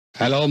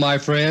Hello my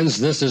friends,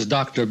 this is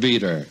Dr.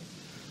 Beter.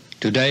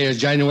 Today is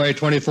January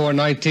 24,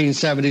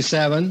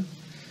 1977,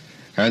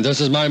 and this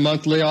is my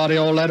monthly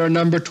AUDIO LETTER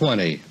number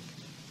 20.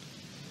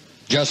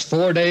 Just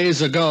 4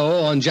 days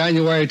ago, on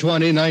January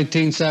 20,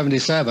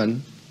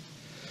 1977,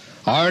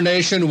 our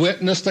nation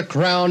witnessed the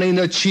crowning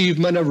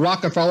achievement of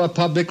Rockefeller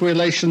public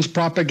relations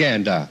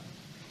propaganda,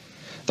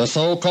 the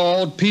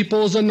so-called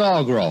People's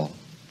Inaugural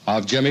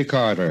of Jimmy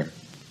Carter.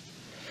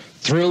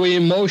 Through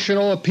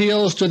emotional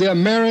appeals to the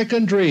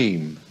American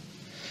dream,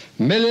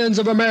 millions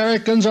of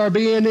Americans are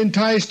being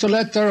enticed to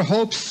let their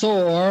hopes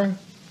soar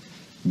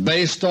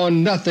based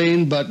on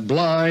nothing but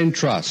blind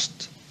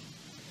trust.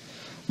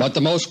 But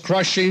the most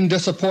crushing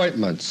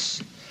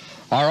disappointments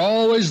are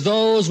always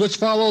those which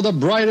follow the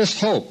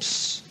brightest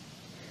hopes,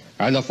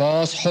 and the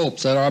false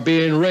hopes that are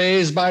being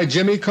raised by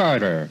Jimmy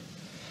Carter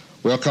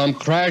will come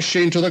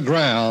crashing to the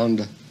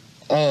ground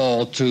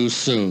all too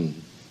soon.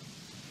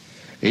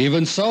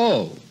 Even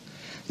so,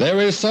 there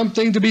is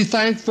something to be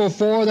thankful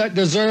for that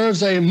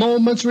deserves a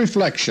moment's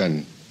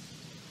reflection.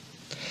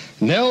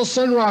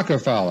 Nelson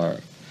Rockefeller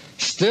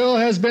still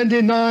has been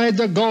denied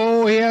the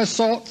goal he has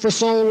sought for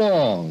so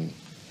long,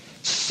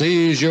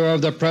 seizure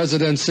of the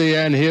Presidency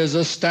and his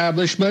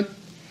establishment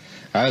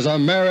as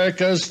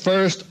America's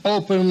first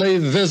openly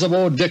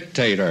visible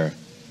dictator.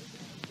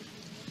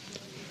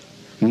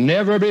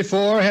 Never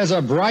before has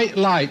a bright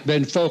light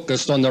been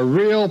focused on the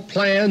real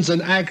plans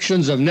and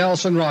actions of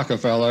Nelson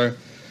Rockefeller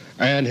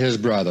and his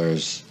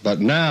brothers.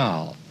 But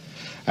now,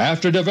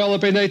 after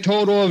developing a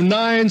total of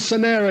 9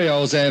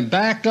 scenarios and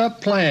backup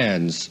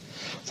plans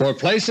for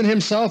placing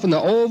himself in the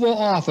Oval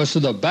Office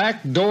through the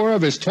back door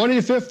of his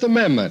 25th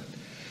Amendment,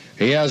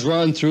 he has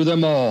run through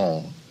them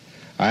all,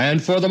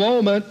 and for the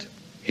moment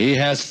he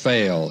has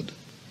failed.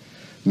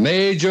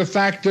 Major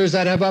factors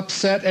that have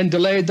upset and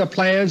delayed the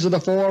plans of the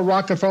 4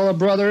 Rockefeller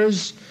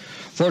brothers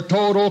for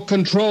total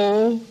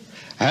control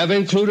have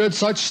included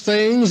such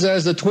things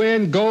as the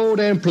twin gold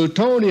and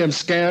plutonium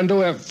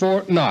scandal at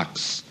Fort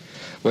Knox,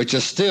 which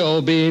is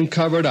still being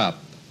covered up,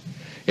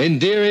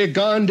 Indira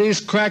Gandhi's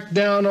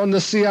crackdown on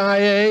the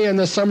CIA in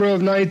the summer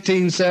of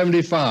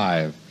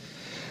 1975,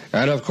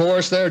 and of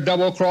course their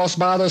double-cross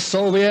by the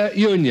Soviet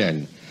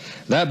Union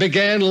that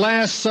began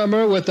last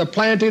summer with the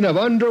planting of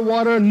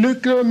underwater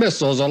nuclear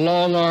missiles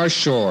along our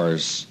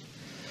shores.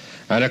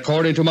 And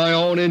according to my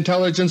own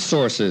intelligence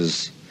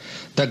sources,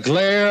 the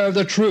glare of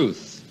the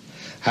truth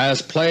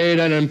has played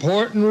an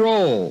important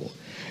role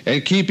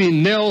in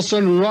keeping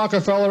Nelson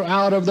Rockefeller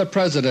out of the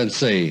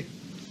Presidency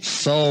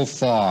so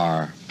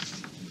far.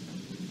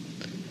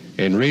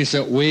 In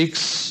recent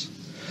weeks,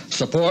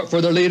 support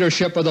for the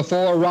leadership of the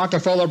 4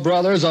 Rockefeller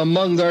brothers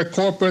among their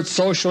corporate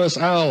socialist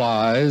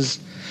allies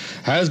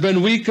has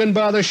been weakened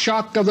by the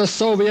shock of the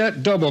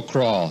Soviet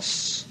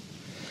double-cross.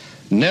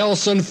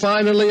 Nelson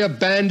finally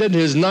abandoned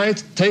his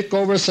 9th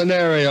takeover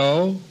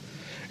scenario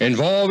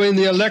involving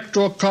the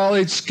Electoral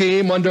College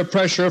scheme under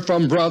pressure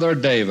from brother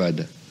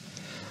David.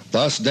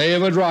 Thus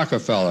David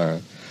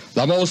Rockefeller,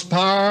 the most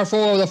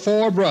powerful of the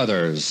 4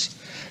 brothers,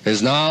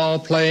 is now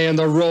playing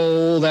the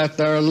role that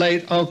their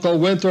late Uncle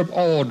Winthrop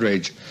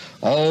Aldrich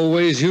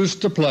always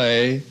used to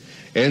play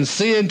in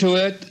seeing to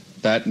it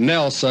that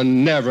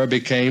Nelson never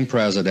became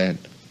President.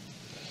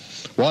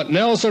 What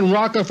Nelson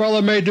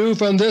Rockefeller may do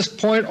from this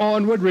point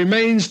onward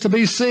remains to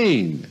be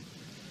seen.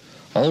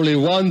 Only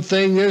one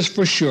thing is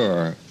for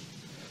sure: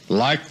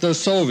 like the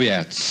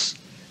Soviets,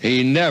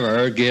 he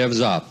never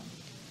gives up.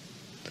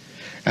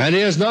 And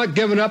he has not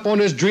given up on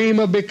his dream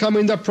of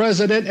becoming the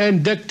President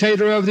and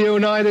dictator of the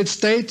United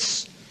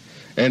States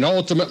and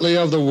ultimately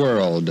of the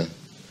world.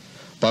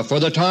 But for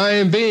the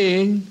time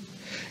being,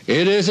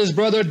 it is his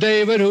brother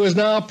David who is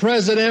now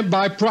President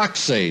by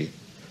proxy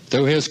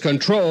through his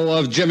control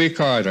of Jimmy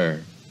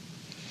Carter.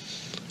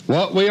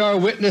 What we are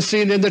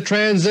witnessing in the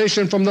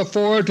transition from the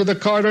Ford to the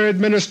Carter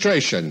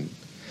administration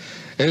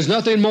is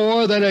nothing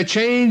more than a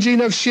changing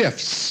of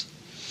shifts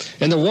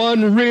in the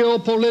one real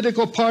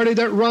political party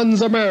that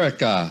runs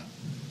America,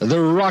 the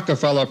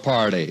Rockefeller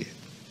Party.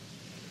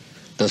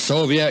 The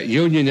Soviet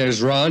Union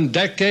is run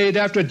decade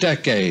after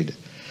decade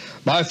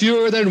by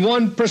fewer than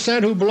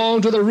 1% who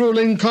belong to the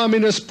ruling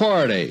Communist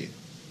Party,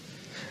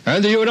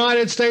 and the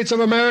United States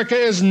of America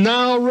is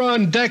now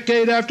run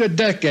decade after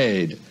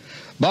decade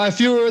by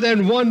fewer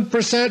than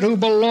 1% who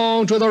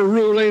belong to the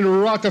ruling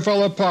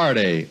Rockefeller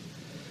Party,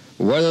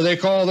 whether they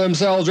call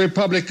themselves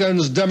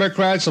Republicans,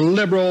 Democrats,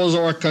 Liberals,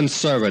 or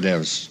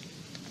Conservatives.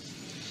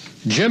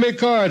 Jimmy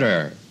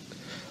Carter,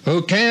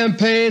 who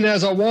campaigned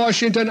as a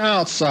Washington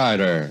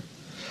outsider,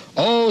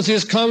 owes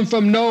his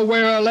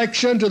come-from-nowhere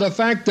election to the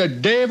fact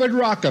that David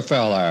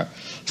Rockefeller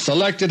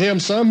selected him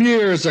some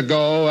years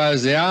ago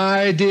as the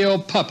ideal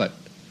puppet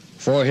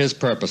for his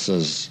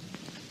purposes.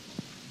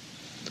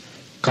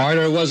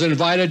 Carter was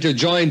invited to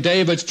join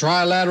David's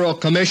Trilateral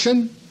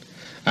Commission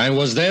and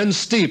was then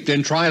steeped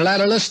in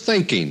trilateralist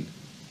thinking,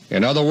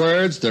 in other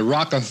words the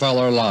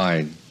Rockefeller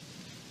line.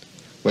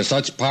 With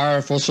such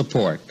powerful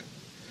support,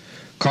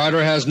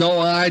 Carter has no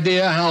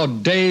idea how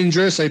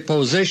dangerous a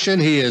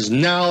position he is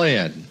now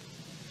in.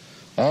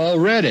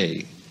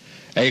 Already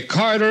A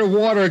Carter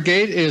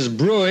Watergate is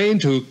brewing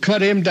to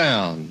cut him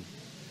down.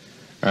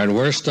 And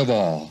worst of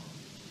all,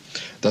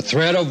 the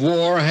threat of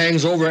war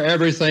hangs over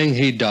everything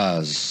he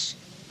does.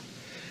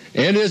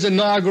 In his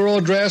inaugural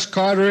address,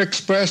 Carter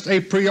expressed a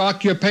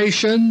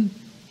preoccupation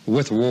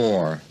with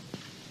war.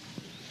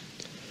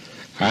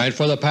 And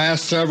for the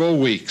past several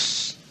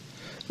weeks,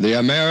 the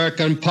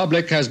American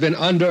public has been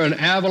under an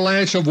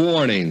avalanche of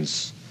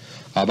warnings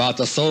about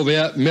the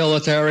Soviet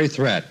military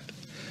threat,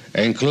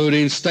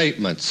 including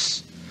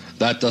statements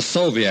that the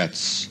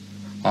Soviets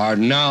are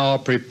now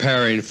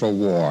preparing for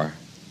war.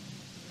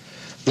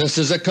 This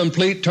is a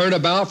complete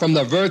turnabout from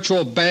the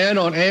virtual ban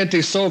on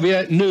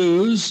anti-Soviet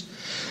news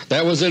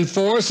that was in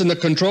force in the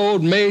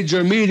controlled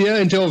major media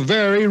until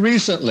very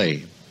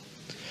recently.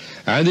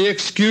 And the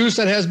excuse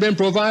that has been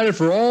provided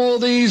for all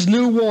these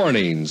new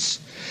warnings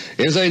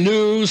is a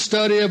new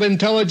study of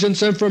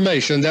intelligence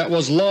information that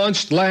was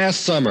launched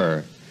last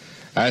summer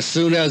as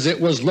soon as it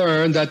was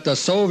learned that the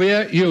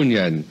Soviet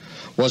Union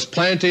was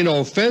planting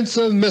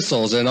offensive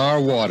missiles in our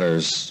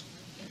waters.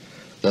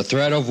 The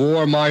threat of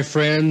war, my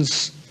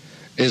friends,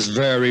 is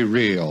very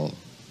real.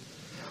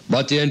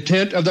 But the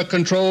intent of the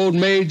controlled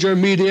major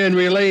media in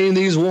relaying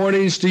these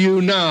warnings to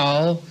you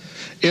now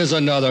is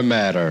another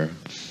matter.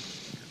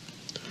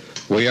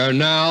 We are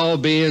now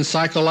being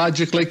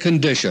psychologically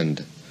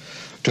conditioned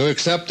to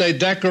accept a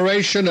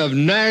declaration of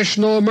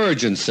national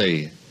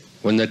emergency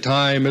when the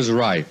time is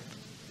ripe,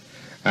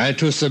 and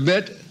to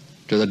submit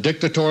to the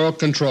dictatorial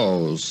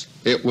controls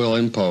it will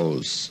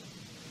impose.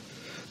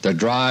 The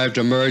drive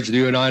to merge the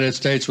United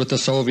States with the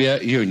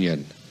Soviet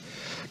Union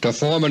to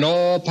form an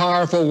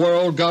all-powerful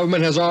world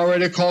government has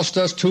already cost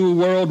us 2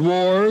 world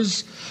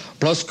wars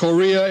plus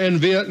Korea and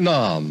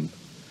Vietnam.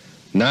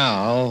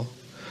 Now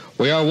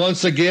we are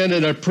once again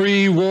in a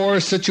pre-war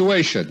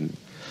situation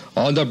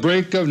on the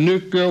brink of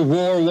Nuclear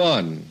War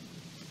I.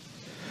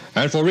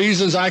 And for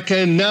reasons I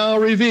can now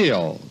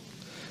reveal,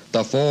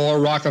 the 4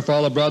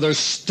 Rockefeller brothers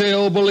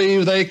still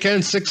believe they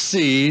can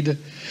succeed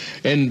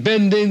in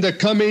bending the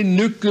coming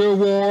nuclear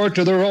war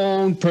to their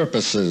own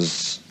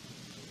purposes.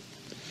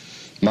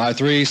 My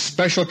 3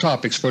 special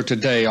topics for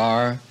today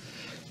are: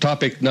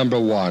 Topic number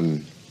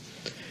 1,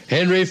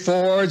 Henry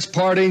Ford's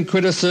parting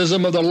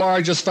criticism of the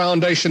largest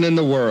foundation in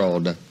the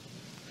world.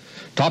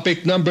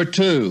 Topic number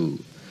 2,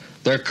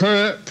 the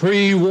current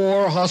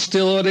pre-war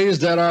hostilities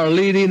that are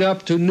leading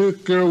up to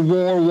Nuclear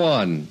War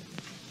I.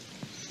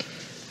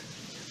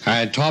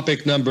 And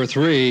topic number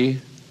 3,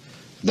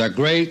 the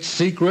great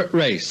secret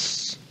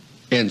race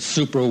in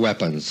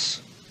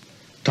superweapons.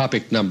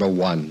 Topic number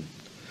 1.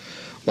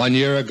 1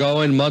 year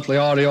ago, in Monthly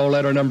Audio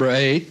Letter No.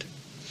 8,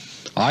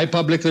 I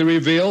publicly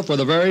revealed for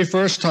the very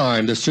first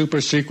time the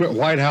super-secret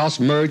White House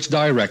Merge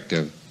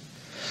Directive.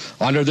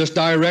 Under this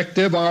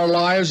directive, our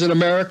lives in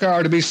America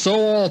are to be so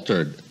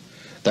altered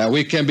that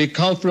we can be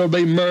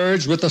comfortably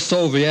merged with the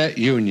Soviet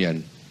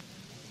Union.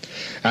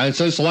 And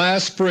since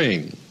last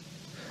spring,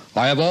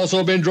 I have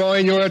also been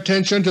drawing your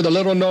attention to the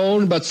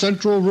little-known but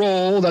central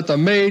role that the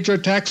major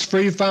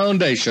tax-free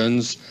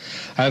foundations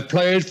have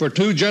played for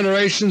 2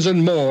 generations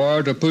and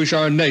more to push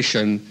our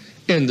nation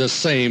in the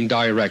same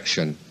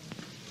direction.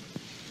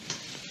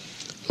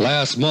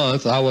 Last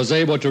month I was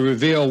able to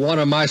reveal one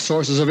of my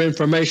sources of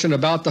information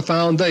about the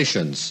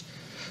foundations,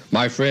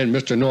 my friend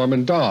Mr.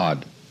 Norman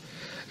Dodd,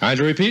 and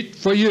to repeat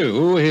for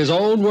you his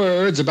own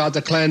words about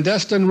the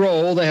clandestine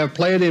role they have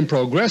played in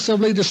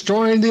progressively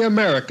destroying the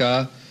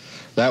America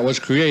that was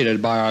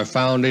created by our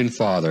Founding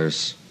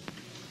Fathers.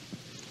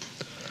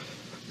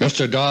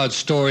 Mr. Dodd's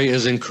story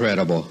is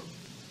incredible,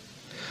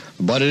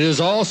 but it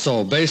is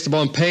also based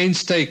upon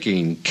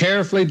painstaking,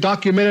 carefully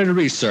documented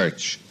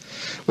research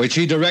which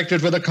he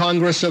directed for the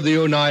Congress of the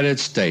United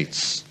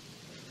States.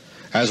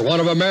 As one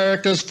of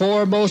America's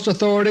foremost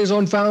authorities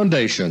on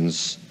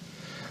foundations,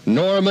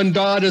 Norman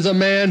Dodd is a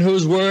man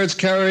whose words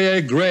carry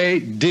a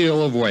great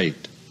deal of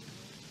weight.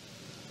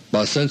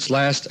 But since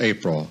last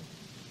April,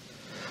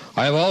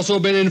 I have also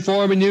been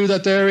informing you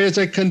that there is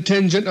a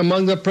contingent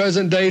among the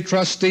present-day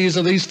trustees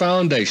of these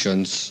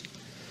foundations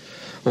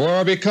who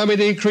are becoming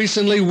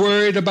increasingly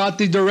worried about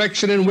the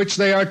direction in which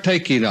they are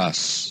taking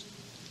us.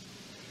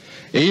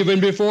 Even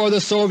before the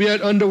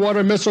Soviet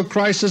underwater missile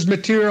crisis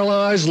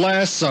materialized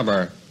last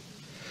summer,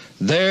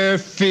 their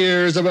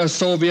fears of a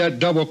Soviet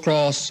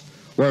double-cross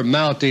were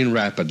mounting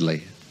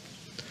rapidly.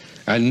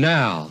 And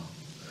now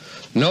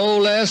no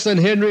less than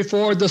Henry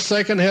Ford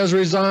II has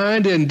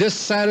resigned in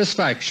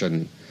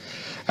dissatisfaction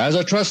as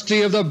a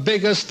trustee of the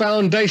biggest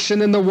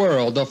foundation in the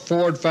world, the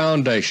Ford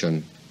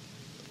Foundation.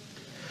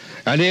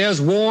 And he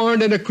has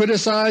warned in a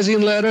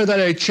criticizing letter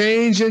that a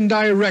change in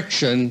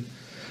direction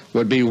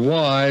would be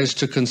wise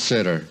to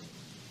consider.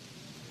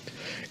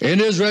 In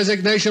his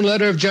resignation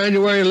letter of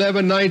January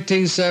 11,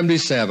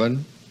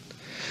 1977,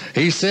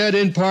 he said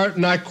in part,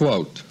 and I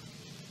quote,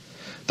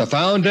 "The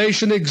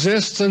Foundation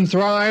exists and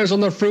thrives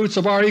on the fruits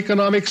of our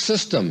economic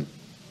system.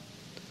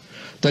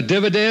 The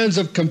dividends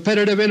of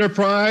competitive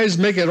enterprise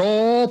make it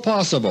all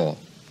possible.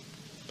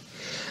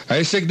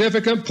 A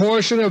significant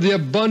portion of the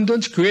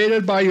abundance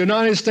created by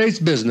United States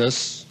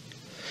business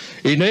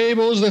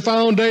enables the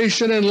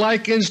Foundation and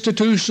like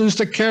institutions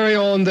to carry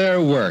on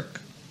their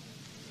work.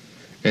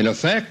 In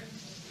effect,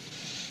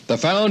 the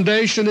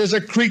Foundation is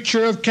a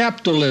creature of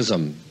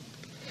capitalism,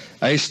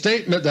 a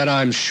statement that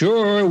I'm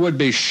sure would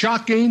be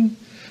shocking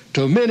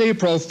to many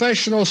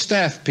professional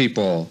staff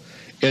people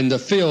in the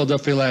field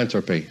of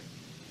philanthropy.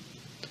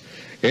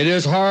 It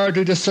is hard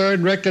to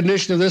discern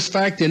recognition of this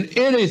fact in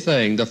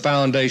anything the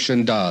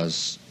Foundation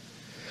does.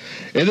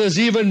 It is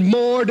even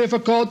more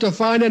difficult to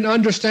find an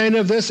understanding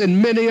of this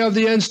in many of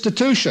the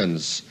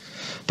institutions,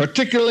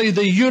 particularly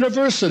the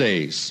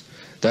universities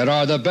that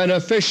are the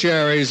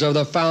beneficiaries of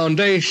the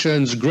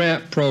Foundation's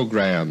grant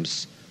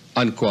programs."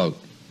 Unquote.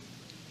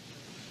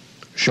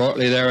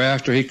 Shortly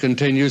thereafter he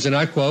continues, and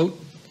I quote,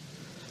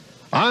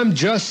 "I'm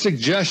just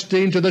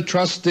suggesting to the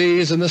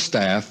trustees and the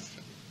staff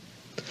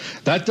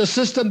that the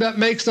system that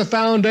makes the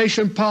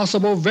Foundation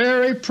possible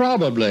very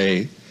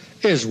probably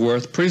is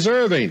worth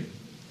preserving.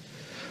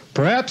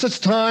 Perhaps it's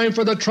time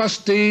for the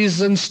trustees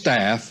and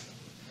staff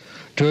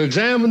to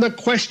examine the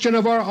question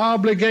of our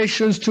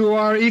obligations to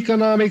our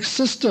economic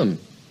system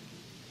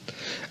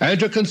and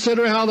to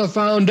consider how the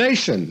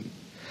Foundation,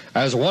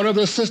 as one of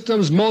the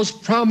system's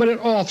most prominent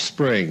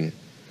offspring,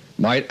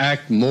 might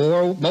act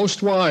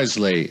most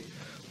wisely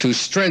to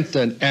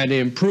strengthen and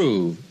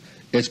improve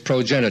its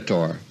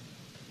progenitor."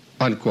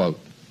 Unquote.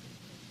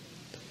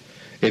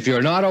 If you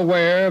are not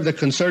aware of the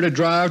concerted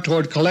drive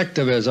toward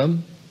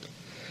collectivism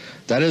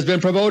that has been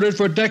promoted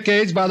for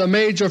decades by the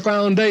major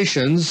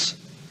foundations,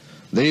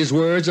 these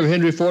words of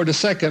Henry Ford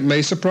II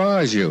may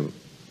surprise you.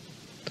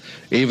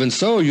 Even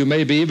so, you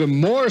may be even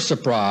more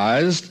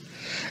surprised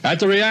at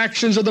the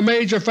reactions of the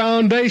major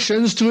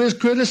foundations to his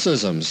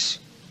criticisms.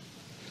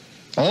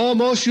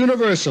 Almost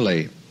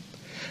universally,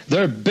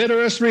 their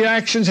bitterest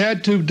reactions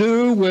had to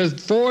do with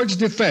Ford's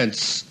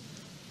defense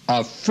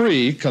of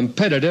free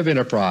competitive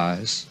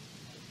enterprise.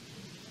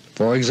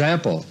 For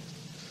example,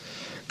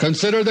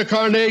 consider the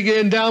Carnegie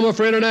Endowment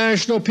for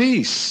International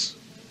Peace.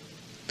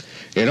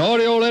 In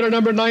AUDIO LETTER No.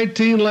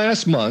 19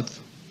 last month,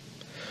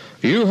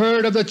 you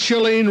heard of the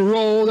chilling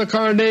role the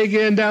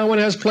Carnegie Endowment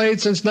has played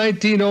since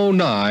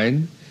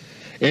 1909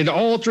 in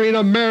altering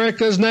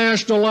America's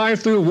national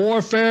life through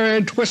warfare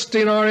and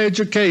twisting our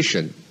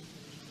education.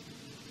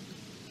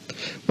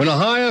 When a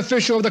high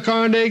official of the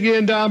Carnegie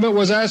Endowment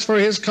was asked for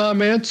his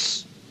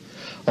comments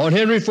on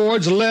Henry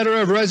Ford's letter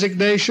of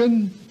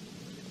resignation,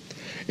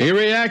 he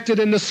reacted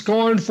in the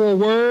scornful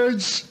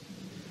words,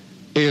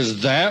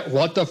 "Is that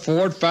what the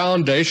Ford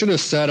Foundation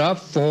is set up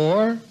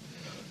for,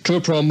 to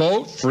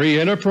promote free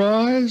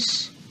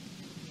enterprise?"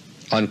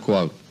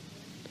 Unquote.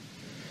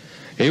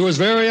 He was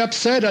very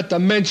upset at the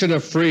mention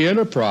of free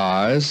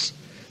enterprise,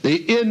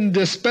 the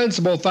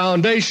indispensable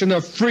foundation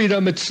of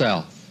freedom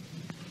itself.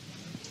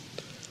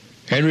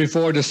 Henry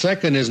Ford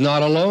II is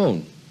not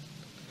alone.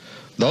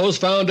 Those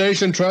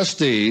Foundation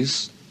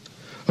trustees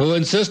who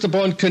insist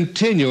upon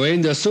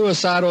continuing the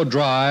suicidal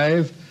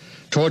drive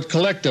toward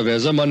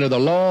collectivism under the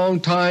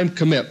long-time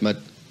commitment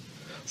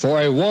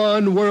for a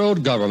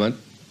one-world government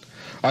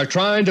are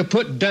trying to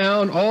put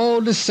down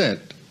all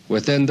dissent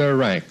within their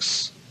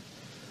ranks.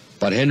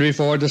 But Henry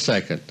Ford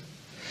II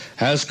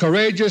has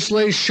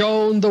courageously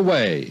shown the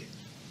way,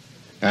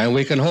 and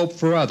we can hope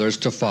for others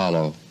to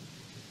follow.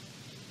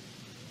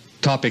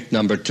 Topic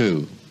number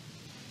 2.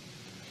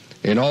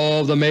 In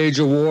all the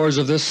major wars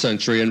of this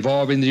century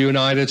involving the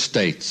United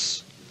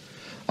States,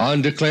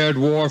 undeclared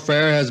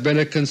warfare has been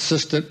a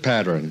consistent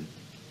pattern.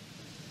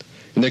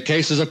 In the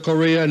cases of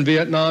Korea and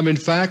Vietnam, in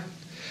fact,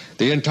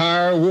 the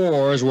entire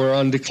wars were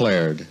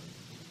undeclared.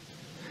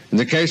 In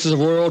the cases of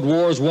World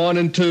Wars I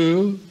and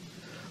II,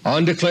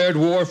 undeclared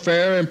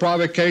warfare and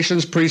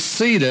provocations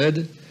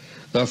preceded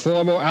the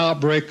formal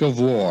outbreak of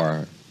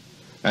war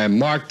and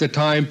marked the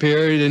time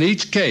period in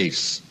each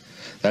case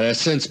that has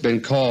since been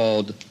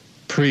called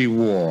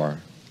pre-war.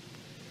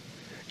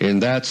 In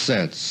that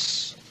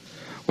sense,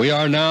 we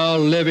are now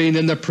living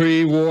in the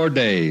pre-war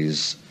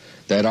days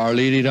that are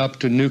leading up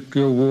to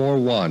Nuclear War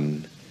I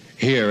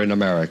here in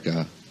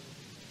America.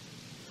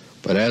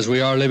 But as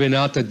we are living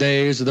out the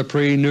days of the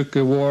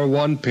pre-Nuclear War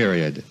I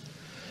period,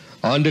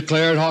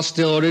 undeclared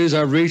hostilities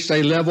have reached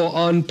a level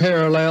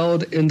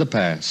unparalleled in the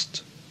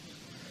past.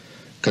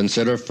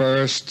 Consider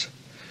first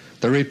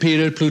the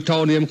repeated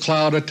plutonium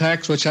cloud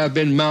attacks which have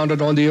been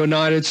mounted on the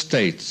United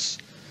States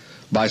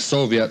by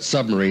Soviet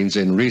submarines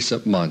in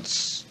recent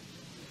months.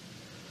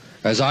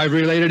 As I've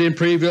related in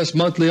previous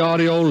monthly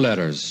AUDIO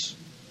letters,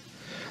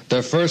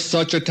 the first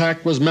such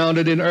attack was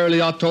mounted in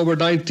early October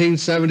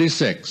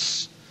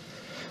 1976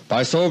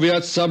 by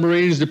Soviet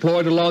submarines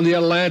deployed along the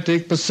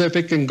Atlantic,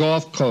 Pacific, and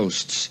Gulf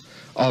coasts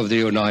of the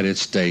United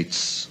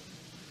States.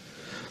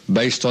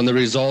 Based on the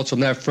results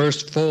from that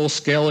first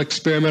full-scale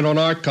experiment on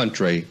our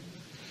country,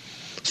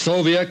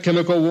 Soviet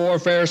chemical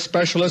warfare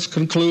specialists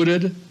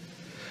concluded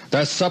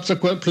that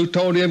subsequent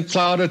plutonium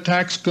cloud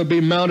attacks could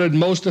be mounted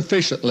most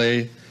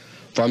efficiently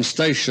from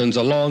stations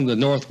along the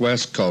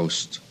northwest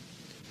coast.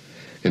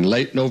 In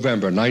late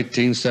November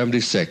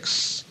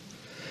 1976,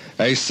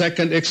 a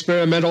second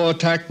experimental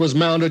attack was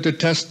mounted to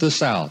test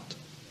this out.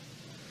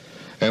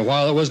 and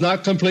while it was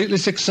not completely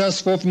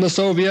successful from the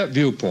Soviet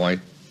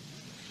viewpoint,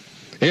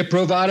 it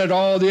provided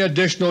all the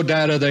additional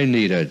data they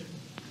needed.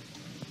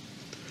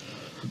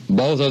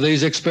 Both of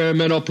these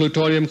experimental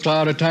plutonium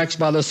cloud attacks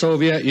by the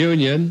Soviet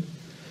Union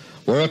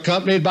were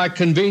accompanied by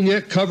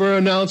convenient cover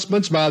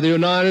announcements by the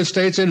United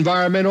States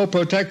Environmental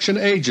Protection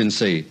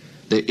Agency,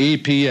 the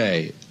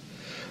EPA,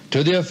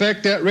 to the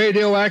effect that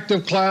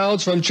radioactive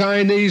clouds from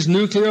Chinese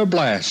nuclear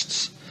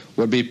blasts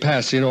would be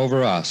passing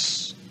over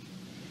us.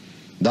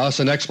 Thus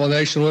an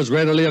explanation was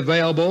readily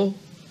available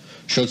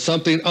should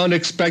something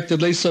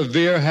unexpectedly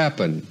severe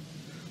happen,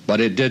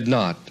 but it did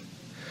not.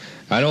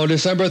 And on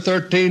December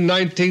 13,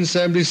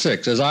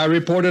 1976, as I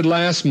reported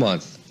last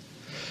month,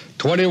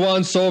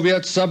 21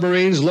 Soviet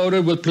submarines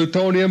loaded with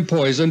plutonium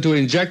poison to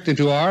inject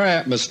into our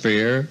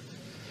atmosphere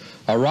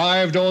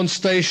arrived on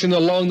station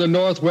along the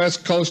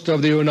northwest coast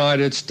of the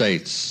United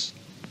States.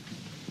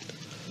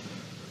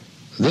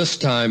 This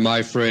time,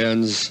 my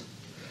friends,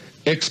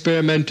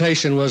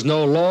 experimentation was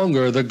no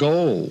longer the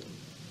goal.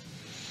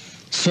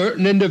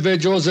 Certain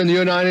individuals in the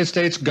United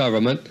States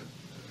government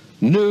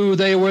knew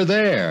they were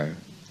there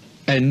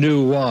and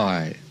knew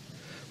why,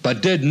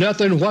 but did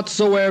nothing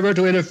whatsoever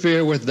to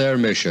interfere with their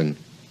mission.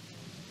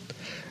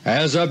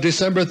 As of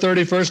December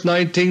 31,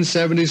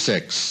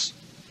 1976,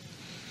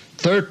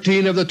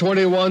 13 of the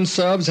 21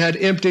 subs had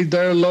emptied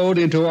their load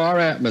into our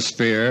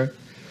atmosphere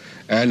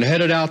and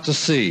headed out to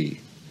sea,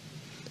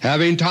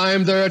 having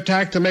timed their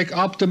attack to make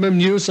optimum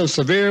use of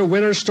severe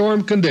winter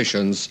storm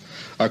conditions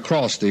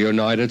across the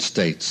United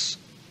States.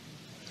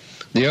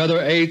 The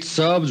other 8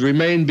 subs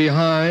remained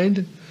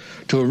behind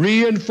to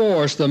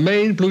reinforce the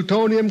main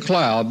plutonium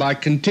cloud by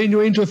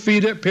continuing to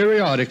feed it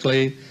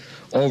periodically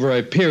over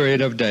a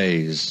period of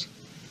days.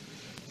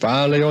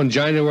 Finally, on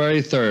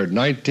January 3,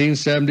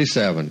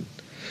 1977,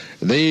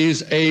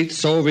 these 8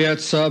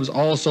 Soviet subs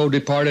also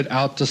departed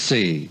out to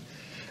sea,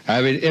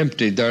 having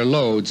emptied their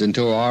loads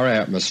into our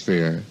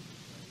atmosphere.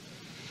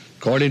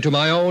 According to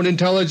my own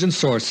intelligence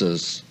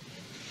sources,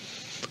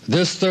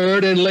 this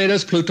third and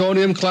latest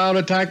plutonium cloud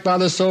attack by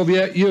the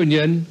Soviet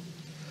Union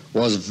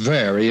was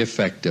very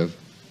effective.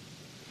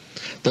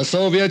 The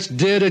Soviets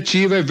did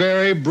achieve a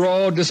very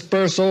broad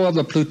dispersal of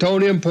the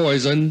plutonium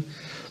poison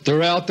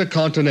throughout the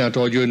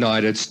continental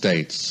United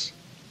States.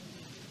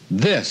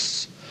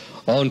 This,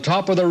 on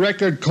top of the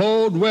record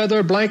cold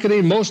weather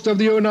blanketing most of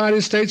the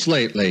United States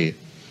lately,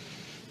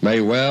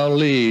 may well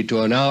lead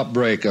to an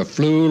outbreak of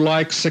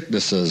flu-like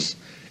sicknesses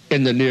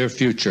in the near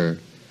future,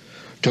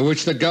 to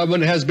which the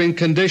government has been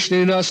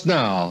conditioning us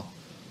now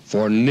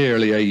for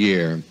nearly a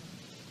year.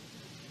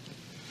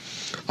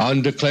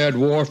 Undeclared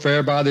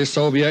warfare by the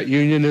Soviet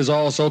Union is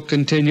also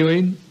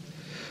continuing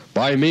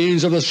by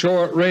means of the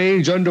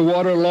short-range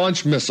underwater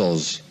launch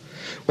missiles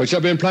which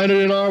have been planted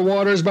in our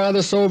waters by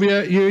the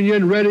Soviet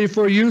Union ready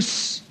for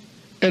use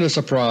in a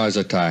surprise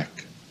attack.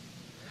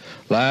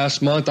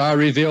 Last month I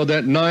revealed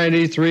that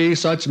 93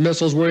 such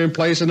missiles were in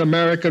place in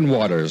American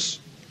waters,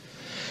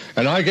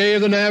 and I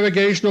gave the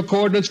navigational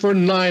coordinates for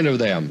 9 of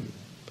them,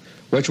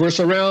 which were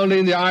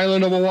surrounding the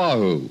island of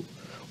Oahu,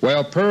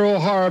 where Pearl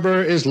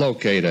Harbor is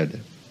located.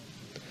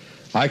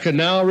 I can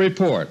now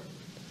report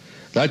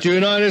that the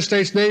United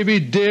States Navy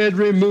did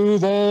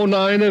remove all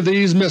 9 of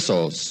these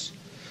missiles,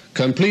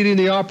 completing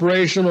the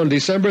operation on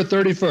December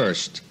 31,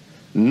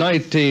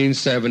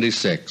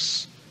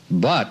 1976.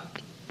 But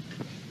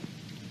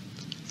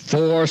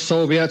 4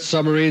 Soviet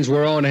submarines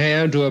were on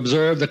hand to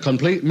observe the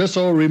complete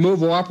missile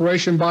removal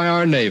operation by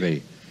our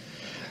Navy,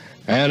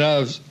 and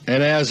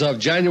as of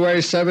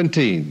January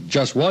 17,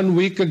 just 1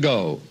 week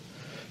ago,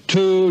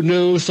 2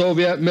 new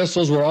Soviet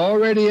missiles were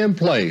already in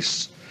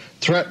place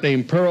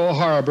threatening Pearl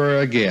Harbor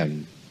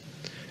again.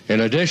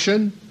 In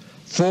addition,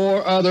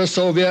 4 other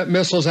Soviet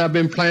missiles have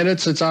been planted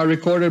since I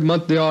recorded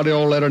monthly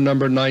AUDIO LETTER No.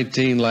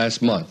 19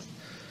 last month,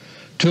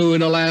 2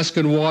 in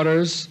Alaskan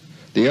waters,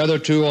 the other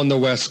 2 on the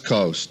West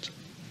Coast.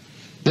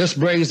 This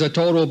brings the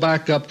total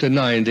back up to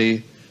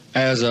 90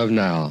 as of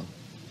now.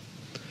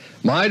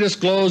 My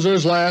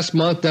disclosures last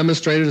month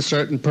demonstrated to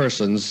certain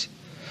persons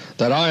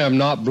that I am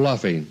not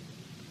bluffing,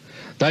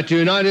 that the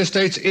United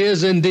States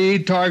is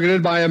indeed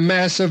targeted by a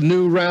massive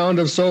new round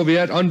of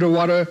Soviet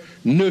underwater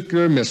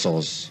nuclear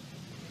missiles.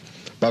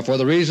 But for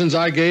the reasons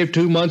I gave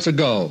 2 months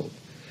ago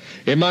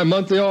in my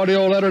monthly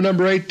AUDIO LETTER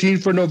No. 18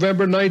 for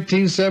November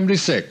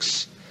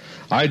 1976,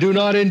 I do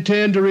not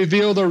intend to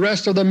reveal the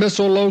rest of the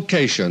missile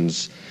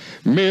locations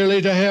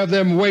merely to have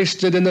them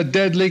wasted in the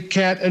deadly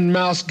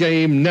cat-and-mouse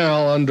game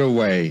now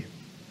underway.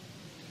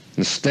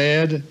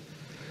 Instead,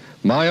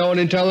 my own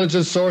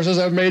intelligence sources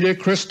have made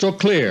it crystal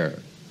clear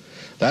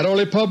that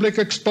only public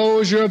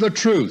exposure of the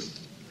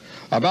truth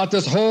about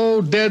this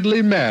whole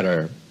deadly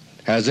matter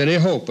has any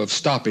hope of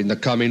stopping the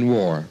coming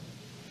war.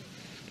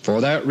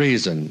 For that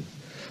reason,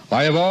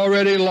 I have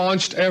already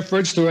launched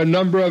efforts through a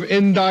number of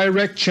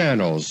indirect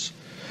channels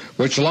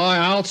which lie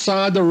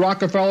outside the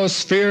Rockefeller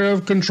sphere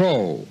of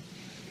control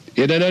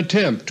in an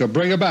attempt to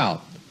bring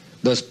about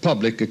this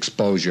public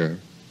exposure.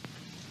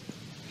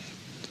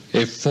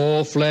 If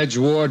full-fledged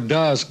war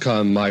does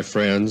come, my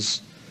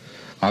friends,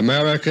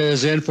 America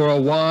is in for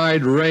a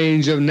wide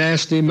range of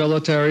nasty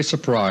military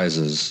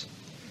surprises.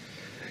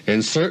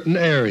 In certain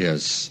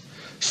areas,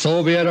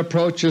 Soviet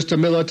approaches to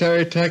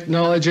military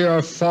technology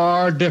are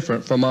far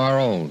different from our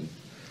own,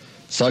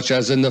 such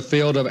as in the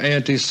field of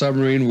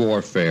anti-submarine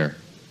warfare.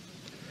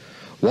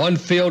 One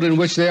field in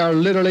which they are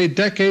literally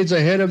decades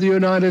ahead of the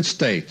United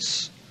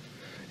States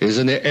is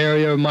in the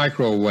area of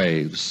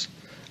microwaves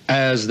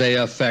as they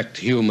affect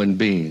human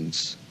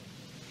beings.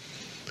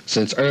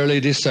 Since early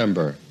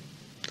December,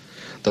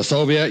 the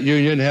Soviet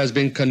Union has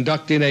been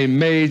conducting a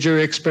major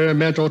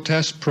experimental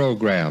test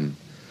program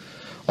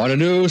on a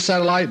new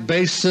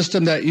satellite-based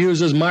system that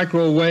uses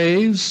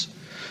microwaves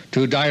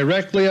to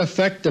directly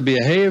affect the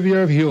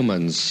behavior of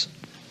humans.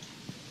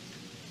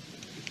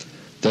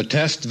 The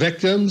test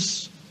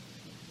victims,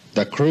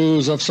 the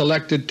crews of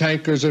selected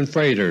tankers and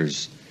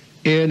freighters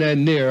in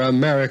and near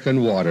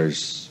American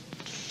waters.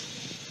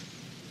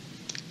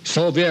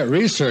 Soviet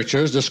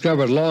researchers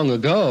discovered long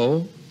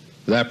ago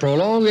that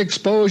prolonged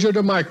exposure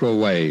to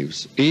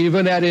microwaves,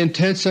 even at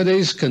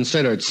intensities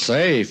considered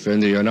safe in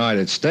the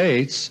United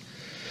States,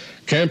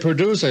 can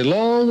produce a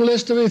long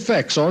list of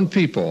effects on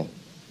people.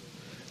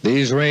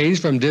 These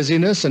range from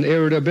dizziness and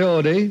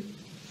irritability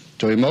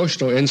to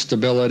emotional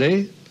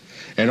instability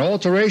and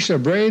alteration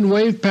of brain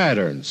wave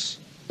patterns,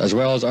 as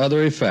well as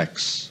other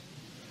effects.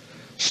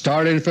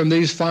 Starting from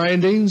these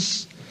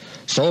findings,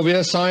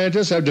 Soviet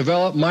scientists have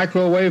developed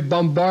microwave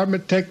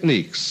bombardment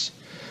techniques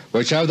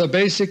which have the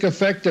basic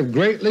effect of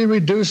greatly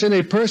reducing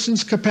a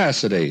person's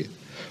capacity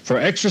for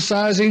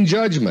exercising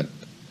judgment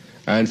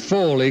and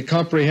fully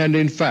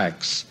comprehending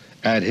facts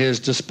at his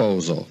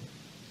disposal.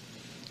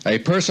 A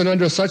person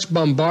under such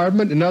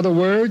bombardment, in other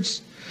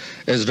words,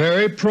 is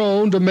very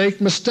prone to make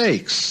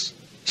mistakes,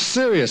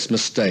 serious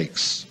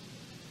mistakes.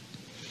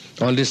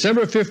 On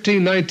December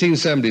 15,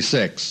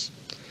 1976,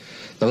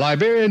 the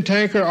Liberian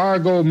tanker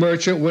Argo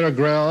Merchant went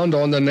aground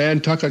on the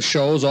Nantucket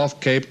Shoals off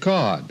Cape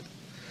Cod,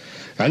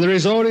 and the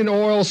resulting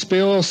oil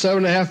spill of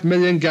 7.5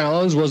 million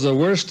gallons was the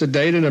worst to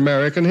date in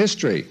American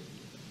history.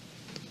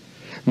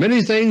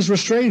 Many things were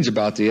strange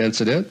about the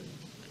incident,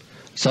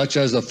 such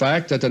as the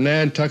fact that the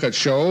Nantucket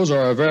Shoals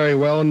are a very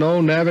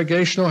well-known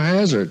navigational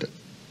hazard,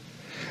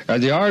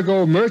 and the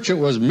Argo Merchant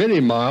was many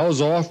miles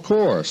off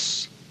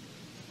course.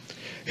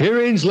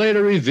 Hearings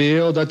later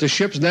revealed that the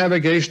ship's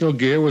navigational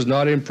gear was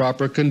not in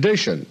proper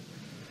condition,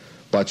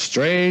 but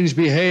strange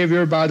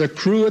behavior by the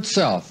crew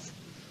itself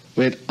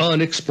went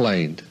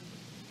unexplained.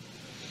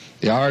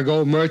 The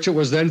Argo Merchant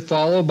was then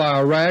followed by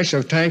a rash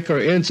of tanker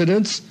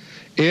incidents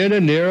in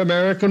and near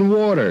American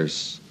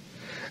waters,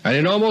 and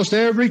in almost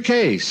every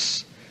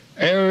case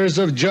errors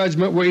of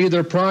judgment were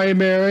either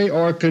primary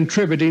or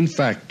contributing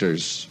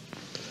factors.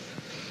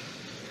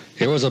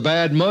 It was a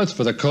bad month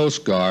for the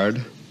Coast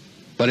Guard,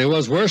 but it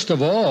was worst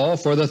of all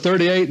for the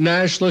 38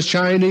 nationalist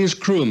Chinese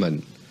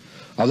crewmen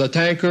of the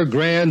tanker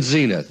Grand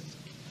Zenith,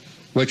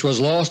 which was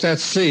lost at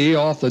sea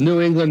off the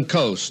New England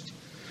coast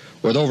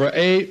with over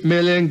 8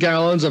 million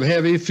gallons of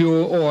heavy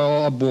fuel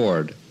oil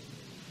aboard.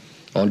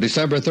 On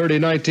December 30,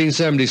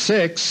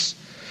 1976,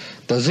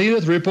 the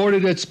Zenith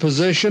reported its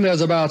position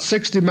as about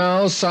 60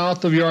 miles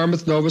south of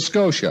Yarmouth, Nova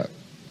Scotia.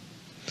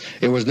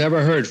 It was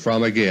never heard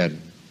from again.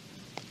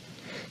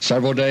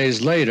 Several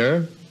days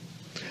later,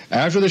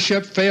 after the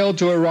ship failed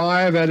to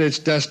arrive at its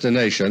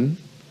destination,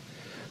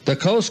 the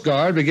Coast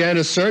Guard began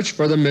a search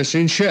for the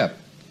missing ship.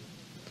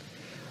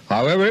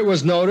 However, it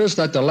was noticed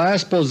that the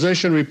last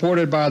position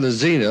reported by the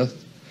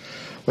Zenith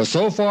was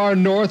so far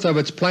north of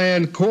its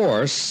planned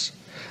course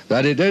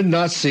that it did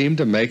not seem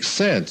to make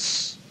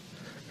sense.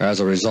 As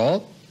a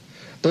result,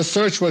 the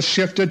search was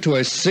shifted to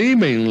a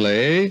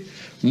seemingly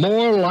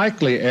more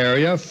likely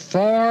area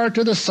far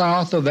to the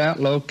south of that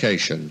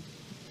location.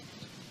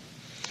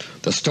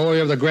 The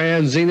story of the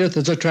Grand Zenith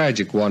is a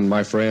tragic one,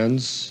 my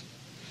friends,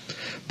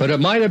 but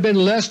it might have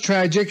been less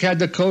tragic had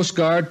the Coast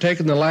Guard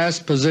taken the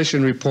last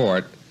position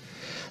report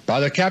by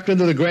the captain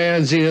of the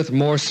Grand Zenith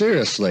more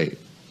seriously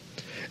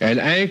and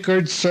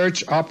anchored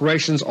search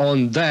operations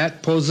on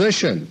that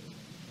position,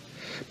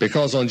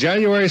 because on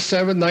January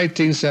 7,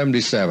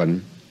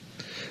 1977,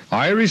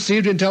 I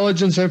received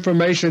intelligence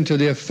information to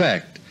the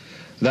effect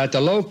that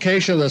the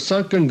location of the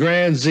sunken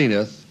Grand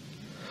Zenith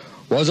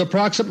was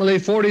approximately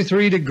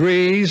 43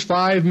 degrees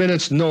 5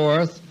 minutes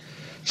north,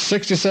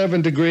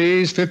 67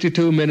 degrees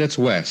 52 minutes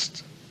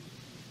west.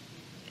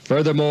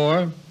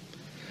 Furthermore,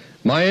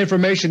 my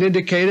information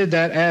indicated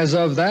that as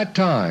of that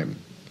time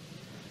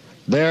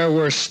there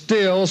were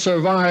still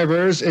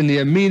survivors in the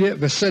immediate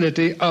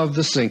vicinity of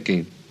the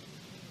sinking.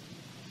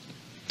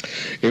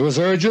 It was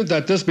urgent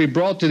that this be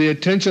brought to the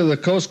attention of the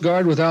Coast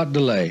Guard without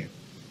delay.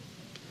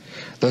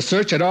 The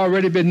search had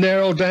already been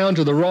narrowed down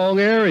to the wrong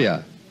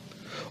area,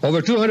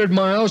 over 200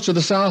 miles to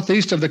the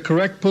southeast of the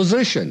correct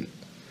position,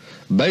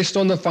 based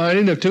on the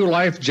finding of 2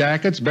 life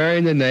jackets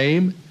bearing the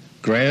name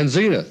Grand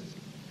Zenith.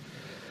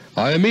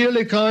 I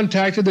immediately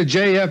contacted the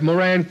J.F.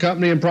 Moran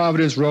Company in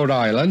Providence, Rhode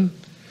Island,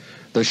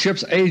 the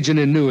ship's agent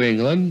in New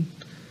England,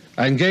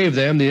 and gave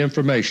them the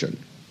information.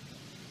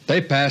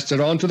 They passed it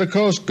on to the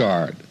Coast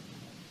Guard,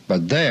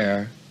 But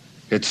there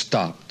it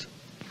stopped.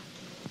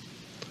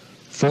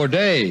 For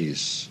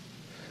days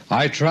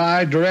I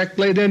tried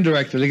directly and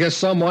indirectly to get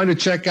someone to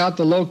check out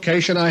the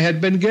location I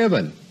had been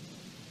given.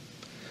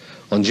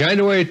 On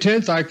January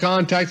 10th I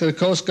contacted the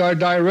Coast Guard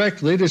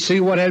directly to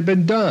see what had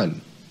been done.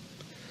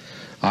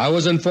 I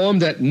was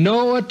informed that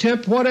no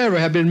attempt whatever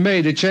had been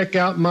made to check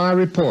out my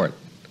report,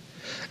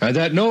 and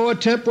that no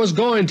attempt was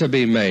going to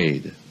be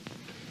made.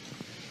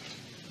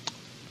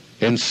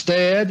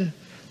 Instead,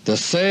 the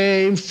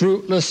same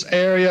fruitless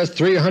area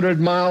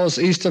 300 miles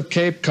east of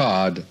Cape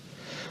Cod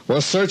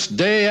was searched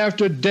day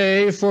after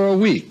day for a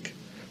week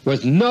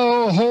with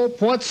no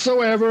hope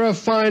whatsoever of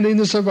finding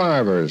the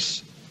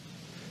survivors.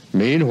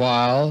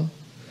 Meanwhile,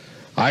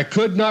 I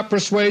could not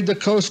persuade the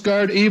Coast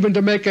Guard even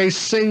to make a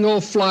single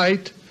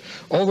flight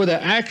over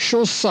the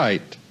actual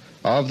site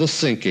of the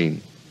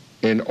sinking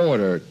in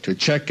order to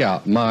check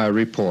out my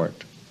report.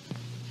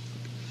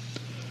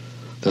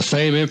 The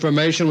same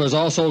information was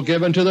also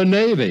given to the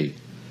Navy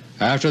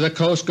after the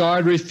Coast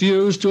Guard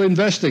refused to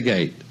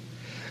investigate,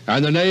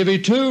 and the Navy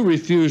too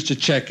refused to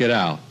check it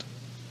out.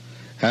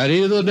 Had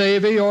either the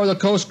Navy or the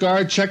Coast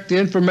Guard checked the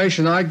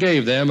information I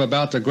gave them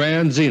about the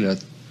Grand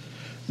Zenith,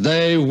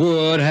 they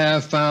would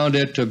have found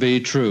it to be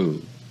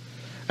true,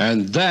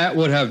 and that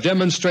would have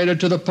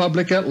demonstrated to the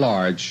public at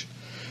large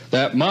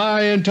that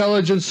my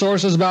intelligence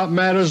sources about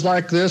matters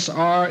like this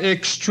are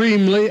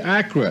extremely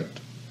accurate.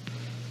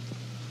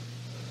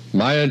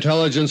 My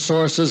intelligence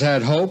sources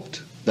had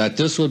hoped that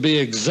this would be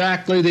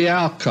exactly the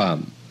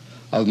outcome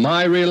of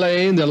my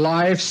relaying the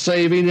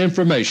life-saving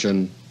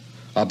information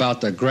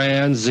about the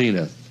Grand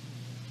Zenith.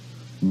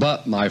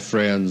 But, my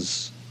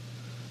friends,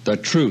 the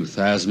truth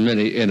has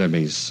many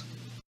enemies.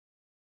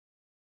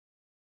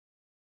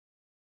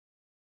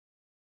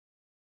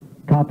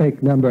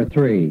 Topic number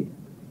 3.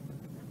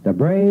 The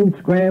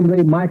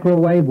brain-scrambling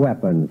microwave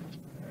weapons,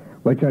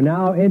 which are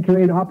now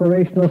entering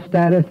operational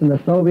status in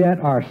the Soviet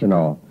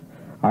arsenal,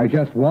 are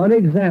just one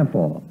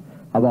example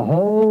of a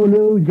whole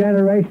new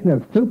generation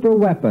of super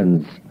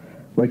weapons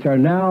which are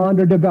now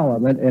under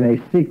development in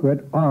a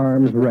secret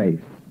arms race.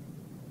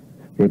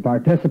 The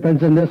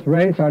participants in this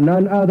race are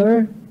none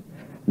other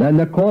than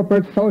the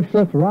corporate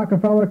socialist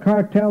Rockefeller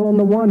cartel on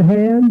the one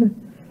hand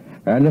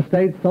and the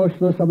state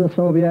socialists of the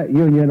Soviet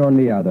Union on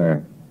the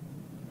other.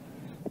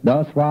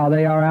 Thus, while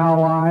they are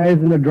allies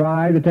in the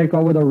drive to take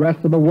over the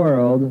rest of the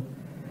world,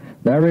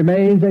 there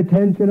remains a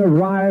tension of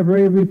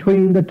rivalry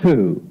between the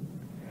two.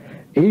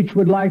 Each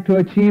would like to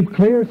achieve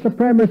clear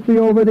supremacy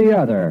over the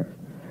other,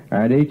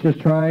 and each is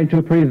trying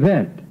to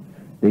prevent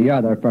the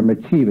other from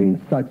achieving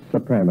such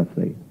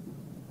supremacy.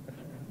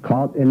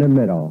 Caught in the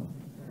middle,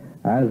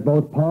 as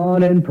both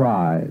pawn and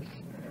prize,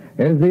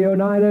 is the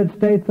United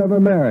States of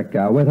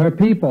America with her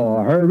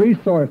people, her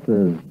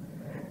resources,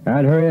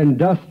 and her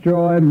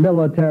industrial and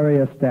military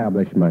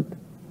establishment.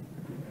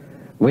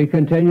 We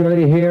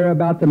continually hear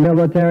about the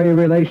military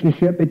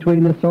relationship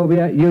between the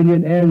Soviet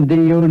Union and the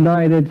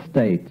United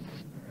States,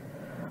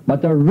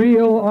 but the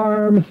real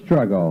armed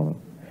struggle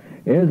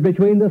is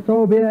between the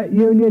Soviet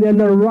Union and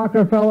the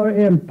Rockefeller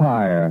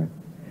Empire,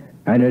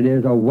 and it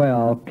is a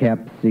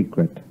well-kept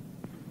secret.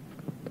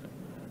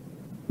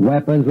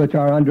 Weapons which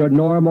are under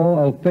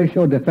normal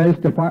official Defense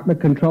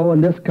Department control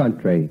in this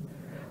country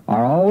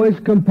are always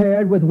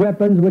compared with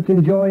weapons which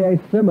enjoy a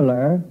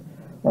similar,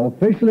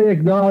 officially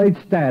acknowledged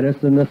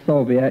status in the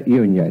Soviet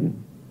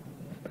Union.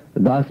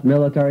 Thus,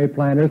 military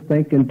planners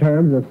think in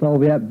terms of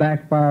Soviet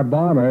backfire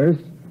bombers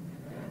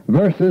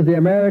versus the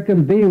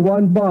American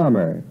B-1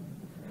 bomber,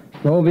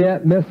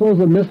 Soviet missiles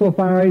and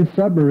missile-firing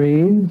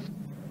submarines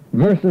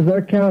versus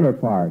their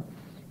counterparts,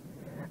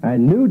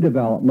 and new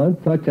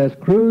developments such as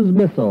cruise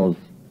missiles,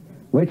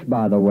 which,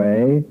 by the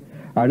way,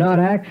 are not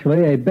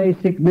actually a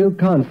basic new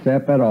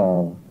concept at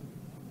all.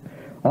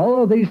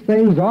 All of these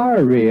things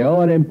are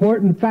real and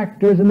important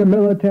factors in the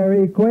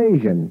military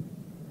equation,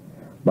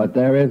 but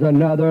there is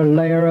another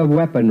layer of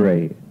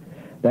weaponry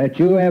that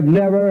you have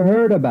never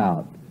heard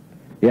about,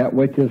 yet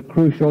which is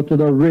crucial to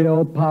the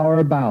real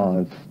power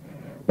balance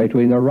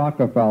between the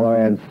Rockefeller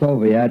and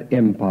Soviet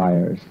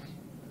empires.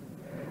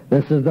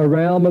 This is the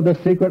realm of the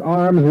secret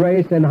arms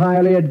race and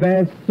highly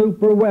advanced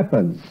super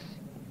weapons.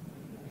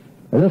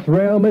 This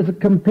realm is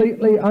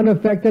completely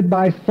unaffected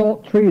by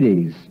SALT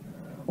treaties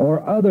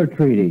or other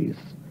treaties,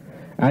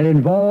 and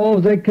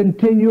involves a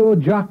continual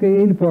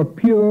jockeying for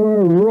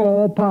pure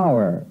raw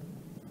power.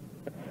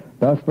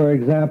 Thus, for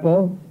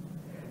example,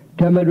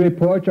 timid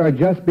reports are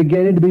just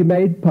beginning to be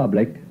made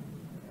public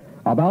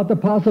about the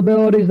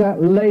possibilities that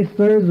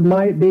lasers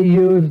might be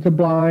used to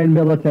blind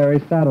military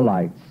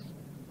satellites,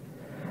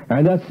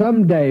 and that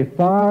someday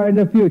far in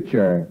the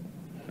future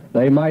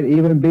they might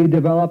even be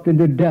developed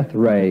into death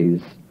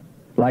rays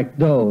like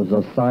those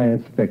of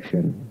science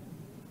fiction.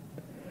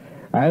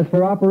 As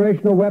for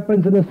operational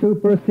weapons in the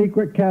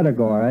super-secret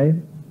category,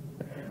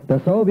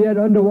 the Soviet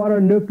underwater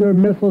nuclear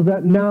missiles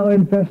that now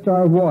infest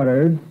our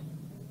waters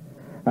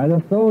and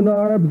the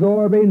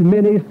sonar-absorbing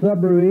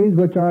mini-submarines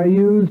which are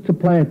used to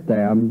plant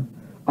them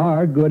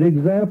are good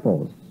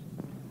examples.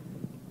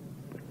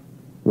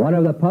 One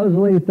of the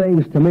puzzling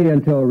things to me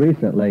until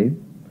recently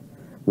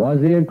was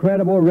the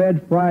incredible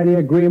Red Friday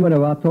Agreement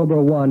of October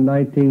 1,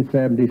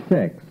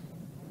 1976,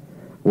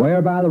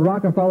 whereby the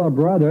Rockefeller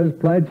brothers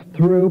pledged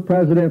through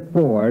President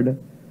Ford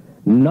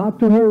not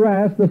to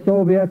harass the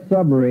Soviet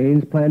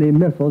submarines planting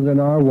missiles in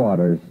our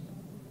waters.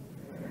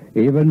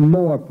 Even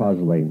more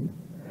puzzling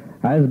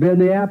has been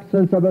the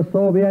absence of a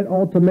Soviet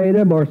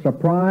ultimatum or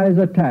surprise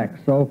attack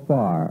so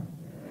far,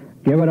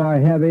 given our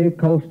heavy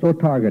coastal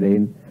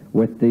targeting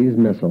with these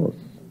missiles.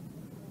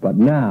 But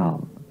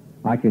now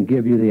I can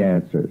give you the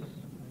answers.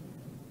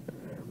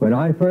 When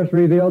I first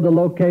revealed the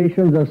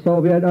locations of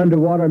Soviet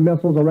underwater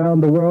missiles around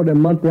the world in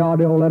monthly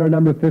audio letter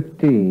number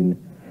 15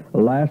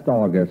 last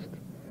August,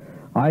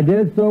 I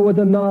did so with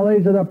the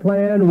knowledge that a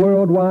planned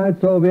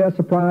worldwide Soviet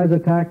surprise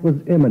attack was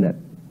imminent,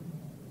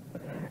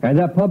 and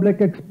that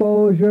public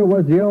exposure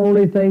was the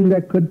only thing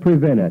that could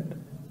prevent it.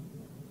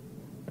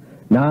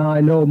 Now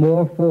I know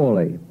more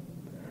fully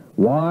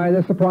why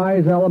the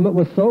surprise element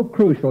was so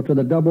crucial to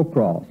the double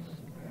cross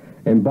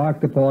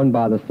embarked upon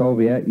by the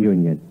Soviet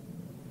Union.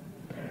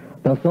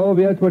 The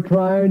Soviets were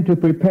trying to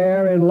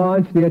prepare and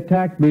launch the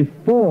attack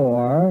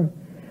before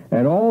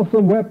an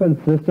awesome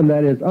weapon system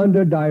that is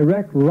under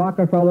direct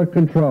Rockefeller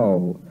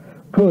control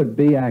could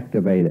be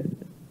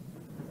activated.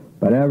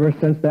 But ever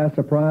since that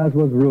surprise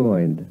was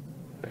ruined,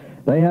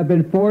 they have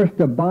been forced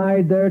to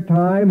bide their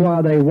time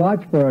while they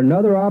watch for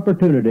another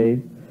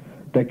opportunity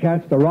to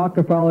catch the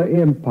Rockefeller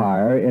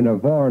empire in a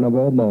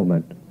vulnerable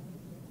moment.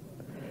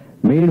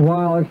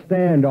 Meanwhile, a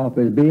standoff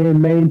is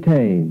being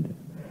maintained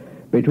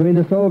between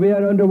the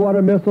Soviet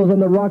underwater missiles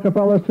and the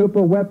Rockefeller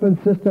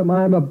superweapon system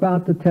I am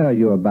about to tell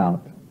you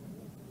about.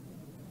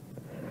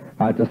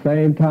 At the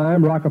same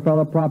time,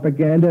 Rockefeller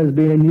propaganda is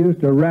being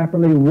used to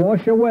rapidly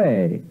wash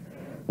away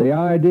the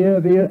idea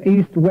of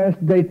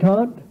East-West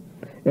détente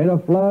in a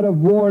flood of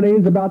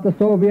warnings about the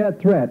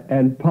Soviet threat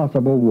and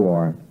possible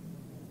war.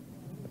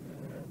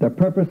 The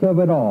purpose of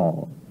it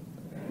all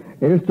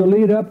is to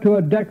lead up to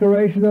a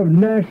declaration of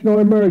national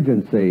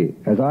emergency,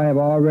 as I have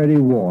already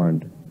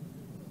warned.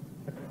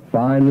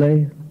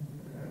 Finally,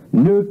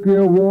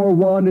 nuclear war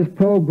one is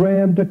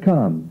programmed to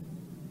come.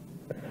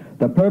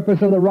 The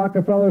purpose of the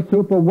Rockefeller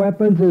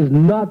superweapons is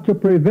not to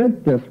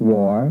prevent this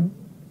war.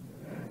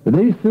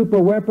 These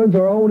superweapons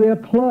are only a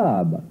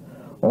club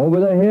over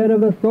the head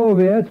of the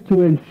Soviets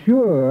to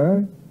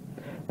ensure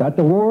that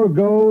the war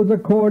goes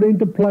according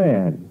to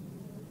plan.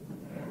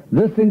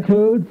 This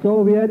includes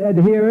Soviet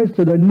adherence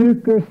to the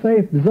nuclear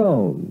safe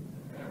zone,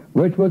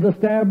 which was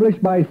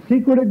established by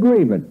secret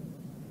agreement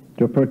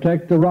to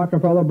protect the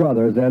Rockefeller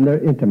brothers and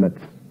their intimates.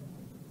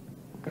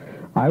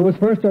 I was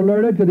first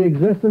alerted to the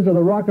existence of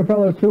the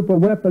Rockefeller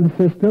superweapon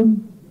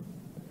system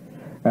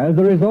as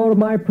a result of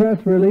my press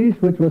release,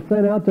 which was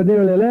sent out to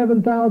nearly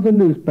 11,000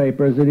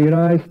 newspapers in the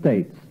United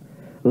States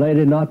late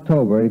in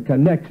October in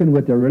connection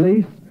with the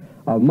release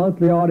of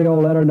monthly audio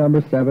letter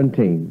number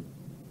 17.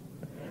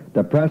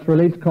 The press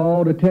release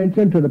called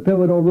attention to the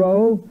pivotal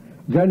role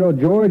General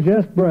George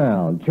S.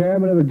 Brown,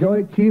 Chairman of the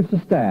Joint Chiefs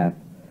of Staff,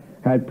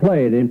 had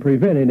played in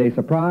preventing a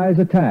surprise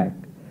attack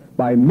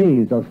by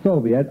means of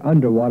Soviet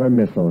underwater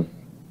missiles.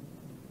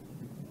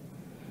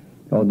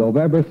 On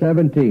November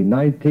 17,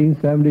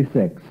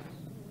 1976,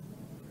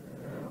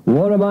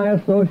 one of my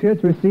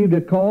associates received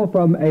a call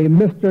from a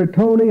Mr.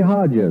 Tony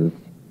Hodges,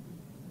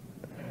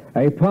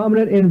 a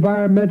prominent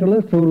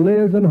environmentalist who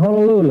lives in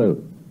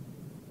Honolulu.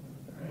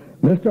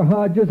 Mr.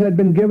 Hodges had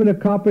been given a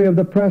copy of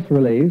the press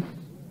release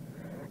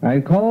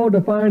and called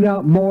to find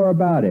out more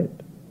about it.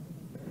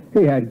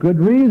 He had good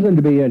reason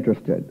to be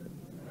interested,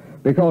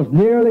 because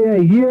nearly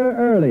a year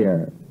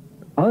earlier,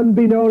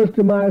 unbeknownst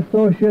to my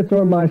associates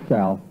or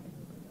myself,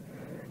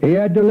 he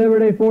had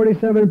delivered a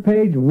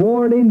 47-page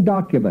warning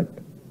document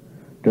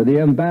to the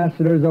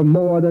ambassadors of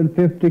more than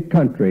 50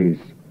 countries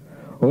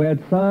who had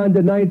signed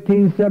the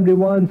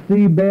 1971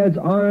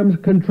 Seabeds Arms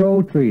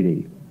Control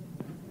Treaty.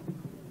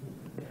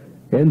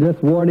 In this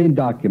warning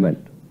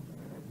document,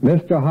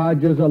 Mr.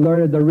 Hodges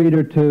alerted the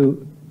reader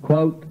to,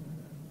 quote,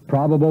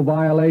 probable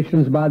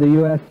violations by the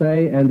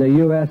USA and the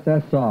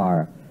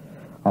USSR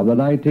of the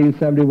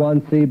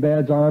 1971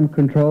 Seabeds Arms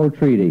Control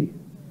Treaty,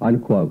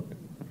 unquote.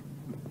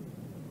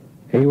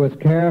 He was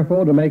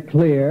careful to make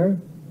clear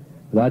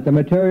that the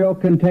material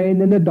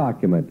contained in the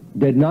document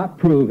did not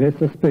prove his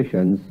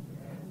suspicions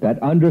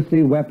that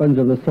undersea weapons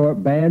of the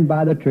sort banned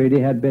by the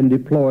treaty had been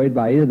deployed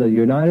by either the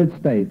United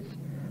States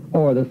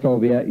or the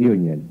Soviet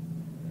Union.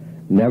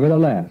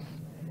 Nevertheless,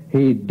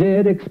 he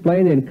did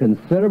explain in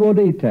considerable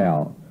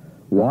detail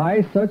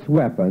why such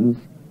weapons,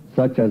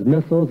 such as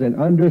missiles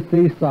in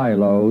undersea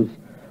silos,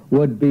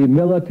 would be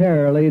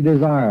militarily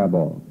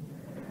desirable.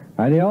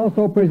 And he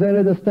also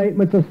presented the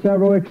statements of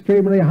several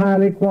extremely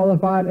highly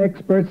qualified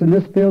experts in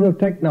this field of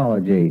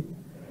technology,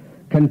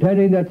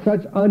 contending that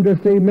such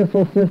undersea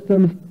missile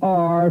systems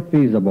are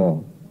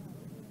feasible.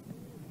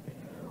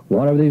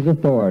 One of these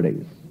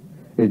authorities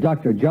is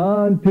Dr.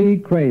 John P.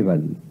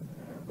 Craven,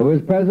 who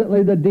is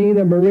presently the Dean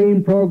of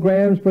Marine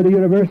Programs for the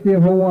University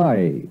of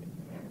Hawaii,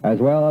 as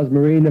well as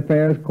Marine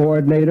Affairs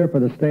Coordinator for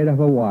the state of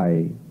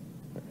Hawaii.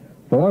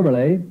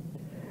 Formerly,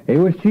 he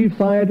was chief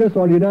scientist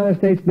on United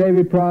States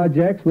Navy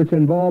projects which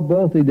involved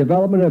both the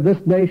development of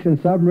this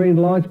nation's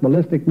submarine-launched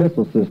ballistic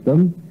missile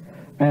system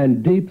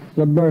and deep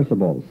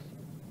submersibles.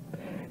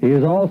 He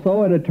is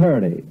also an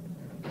attorney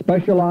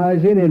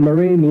specializing in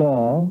marine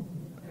law,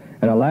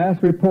 and a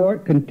last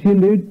report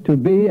continued to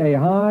be a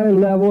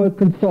high-level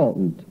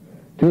consultant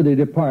to the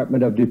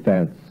Department of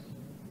Defense.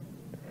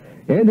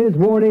 In his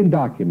warning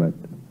document,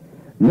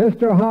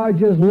 Mr.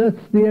 Hodges lists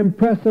the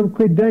impressive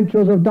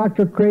credentials of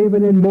Dr.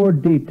 Craven in more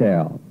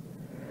detail,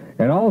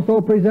 and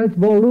also presents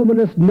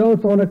voluminous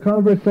notes on a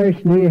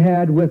conversation he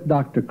had with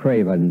Dr.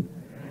 Craven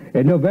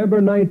in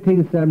November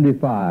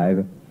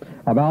 1975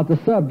 about the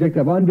subject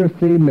of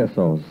undersea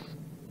missiles.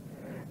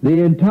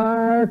 The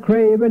entire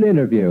Craven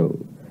interview,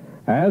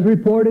 as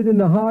reported in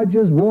the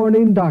Hodges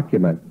warning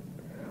document,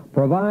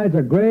 provides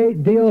a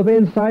great deal of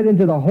insight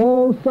into the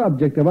whole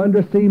subject of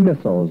undersea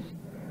missiles,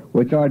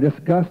 which are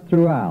discussed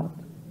throughout,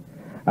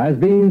 as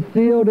being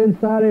sealed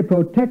inside a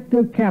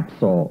protective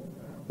capsule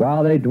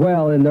while they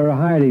dwell in their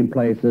hiding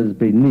places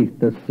beneath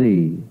the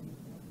sea.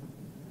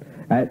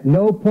 At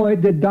no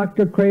point did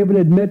Dr. Craven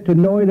admit to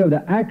knowing of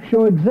the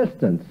actual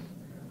existence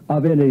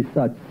of any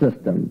such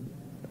system,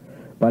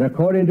 but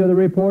according to the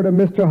report of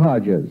Mr.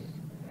 Hodges,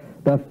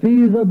 the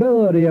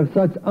feasibility of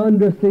such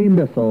undersea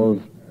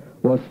missiles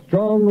was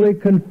strongly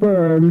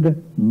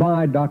confirmed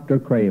by Dr.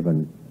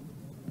 Craven.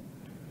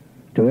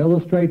 To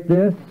illustrate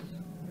this,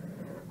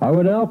 I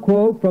will now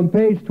quote from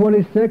page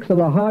 26 of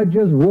the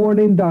Hodges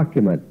warning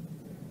document,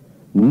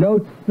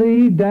 notes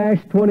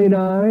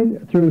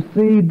C-29 through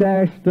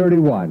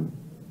C-31.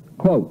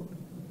 Quote,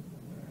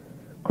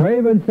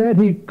 Craven said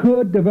he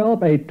could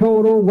develop a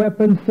total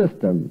weapons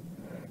system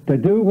to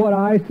do what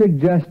I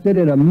suggested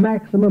in a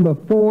maximum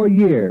of 4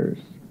 years,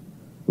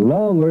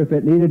 longer if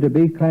it needed to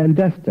be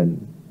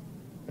clandestine.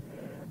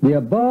 The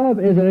above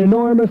is an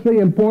enormously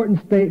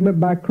important statement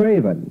by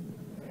Craven,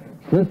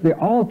 since the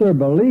author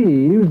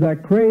believes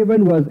that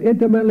Craven was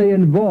intimately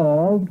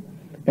involved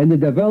in the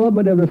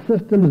development of the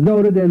systems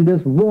noted in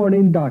this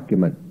warning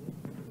document.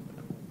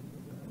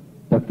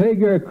 The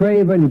figure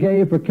Craven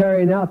gave for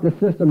carrying out the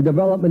system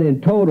development in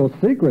total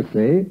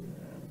secrecy,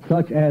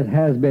 such as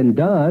has been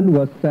done,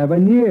 was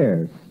 7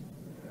 years.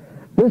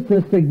 This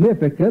is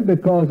significant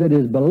because it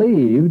is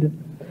believed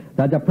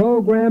that the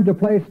program to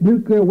place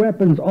nuclear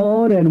weapons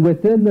on and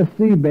within the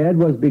seabed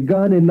was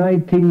begun in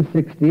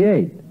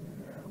 1968,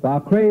 while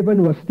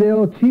Craven was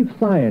still chief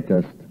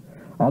scientist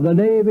of the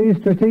Navy's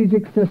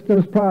Strategic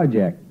Systems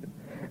Project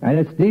and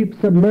its Deep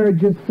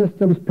Submerged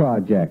Systems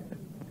Project.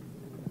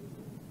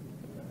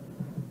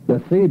 The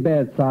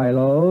seabed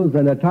silos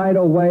and the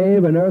tidal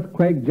wave and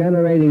earthquake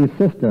generating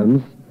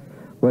systems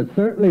would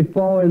certainly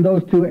fall in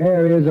those two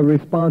areas of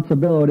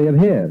responsibility of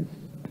his.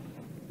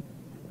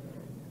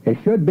 It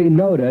should be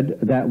noted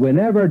that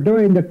whenever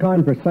during the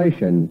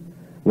conversation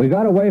we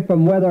got away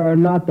from whether or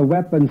not the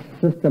weapons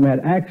system had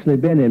actually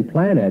been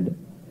implanted,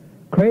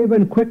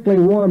 Craven quickly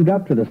warmed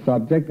up to the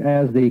subject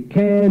as the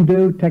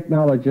can-do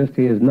technologist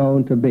he is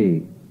known to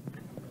be.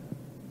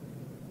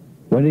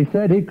 When he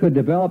said he could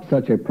develop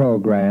such a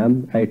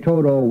program, a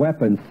total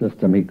weapons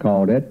system he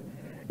called it,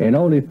 in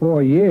only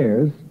 4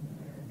 years,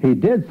 he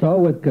did so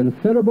with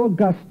considerable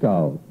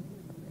gusto.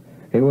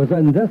 It was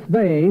in this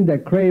vein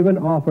that Craven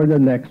offered the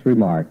next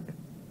remark.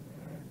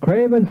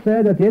 Craven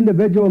said that the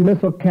individual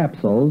missile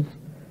capsules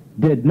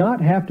did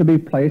not have to be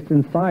placed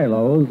in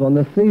silos on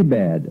the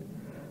seabed,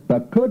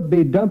 but could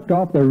be dumped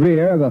off the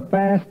rear of a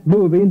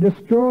fast-moving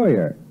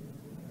destroyer.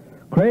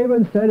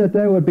 Craven said that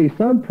there would be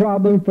some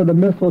problem for the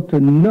missile to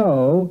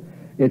know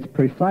its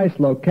precise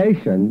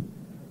location,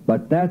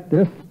 but that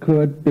this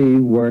could be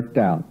worked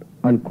out,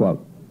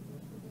 unquote.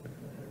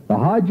 The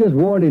Hodges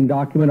warning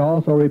document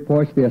also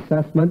reports the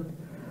assessment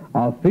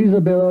of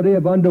feasibility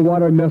of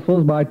underwater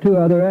missiles by 2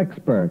 other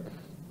experts.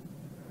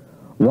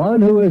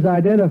 One who is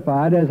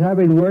identified as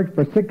having worked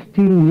for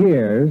 16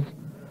 years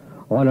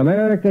on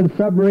American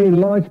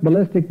submarine-launched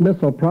ballistic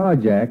missile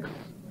projects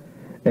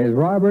is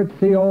Robert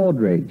C.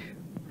 Aldridge.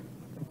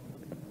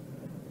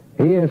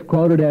 He is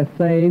quoted as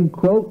saying,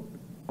 quote,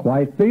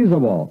 quite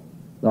feasible,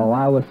 though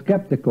I was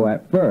skeptical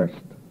at first,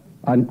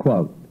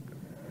 unquote.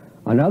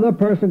 Another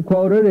person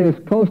quoted is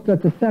Kosta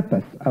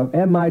Tsepis of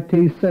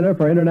MIT Center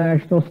for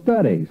International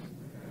Studies,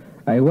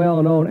 a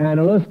well-known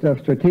analyst of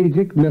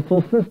strategic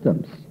missile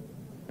systems.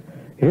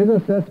 His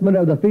assessment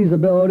of the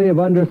feasibility of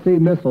undersea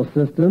missile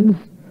systems,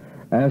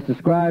 as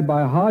described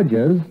by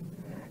Hodges,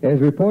 is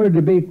reported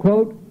to be,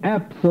 quote,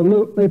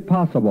 absolutely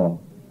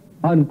possible,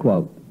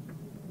 unquote.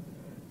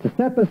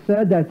 Tsepis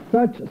said that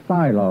such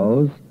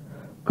silos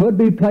could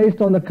be placed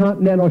on the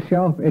continental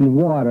shelf in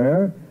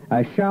water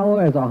as shallow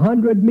as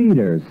 100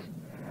 meters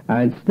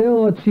and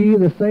still achieve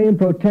the same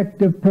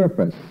protective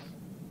purpose.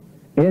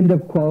 End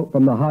of quote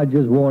from the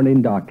Hodges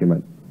warning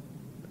document.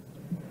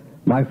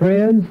 My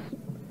friends,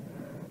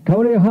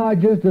 Tony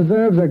Hodges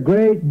deserves a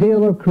great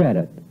deal of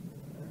credit,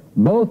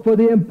 both for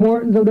the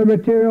importance of the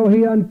material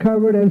he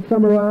uncovered and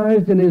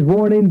summarized in his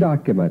warning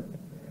document,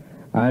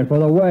 and for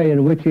the way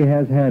in which he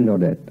has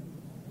handled it.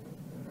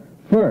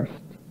 First,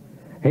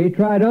 he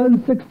tried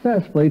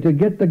unsuccessfully to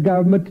get the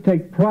government to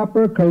take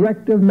proper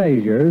corrective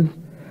measures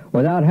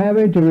without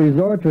having to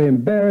resort to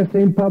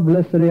embarrassing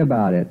publicity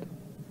about it.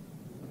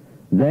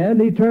 Then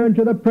he turned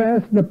to the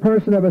press in the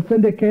person of a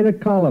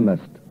syndicated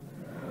columnist,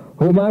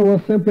 whom I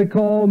will simply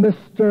call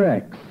Mr.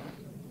 X.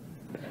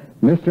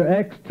 Mr.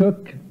 X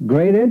took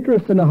great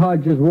interest in the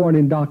Hodges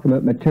warning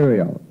document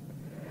material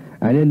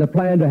and in the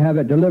plan to have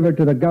it delivered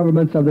to the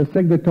governments of the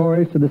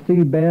signatories to the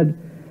Seabed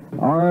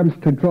Arms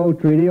Control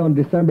Treaty on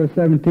December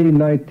 17,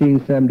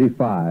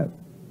 1975.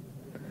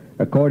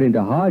 According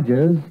to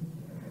Hodges,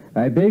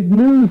 a big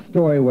news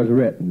story was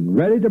written,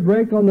 ready to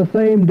break on the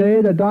same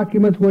day the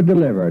documents were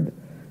delivered,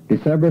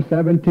 December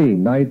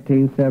 17,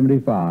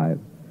 1975.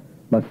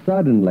 But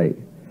suddenly,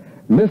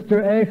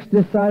 Mr. X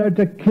decided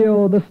to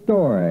kill the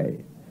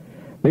story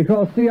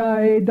because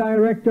CIA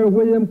Director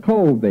William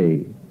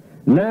Colby,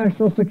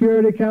 National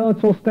Security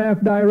Council Staff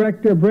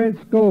Director Brent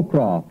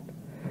Scowcroft,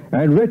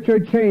 and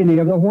Richard Cheney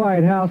of the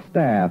White House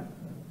staff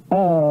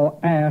all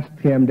asked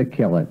him to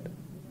kill it.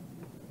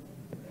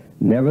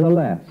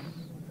 Nevertheless,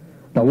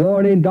 the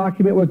warning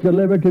document was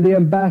delivered to the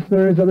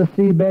ambassadors of the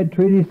Seabed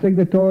Treaty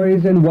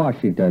signatories in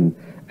Washington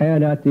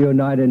and at the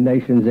United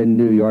Nations in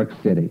New York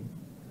City.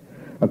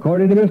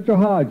 According to Mr.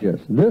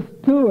 Hodges, this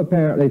too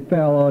apparently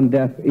fell on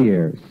deaf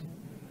ears.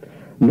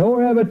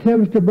 Nor have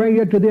attempts to bring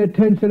it to the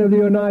attention of the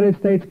United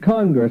States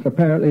Congress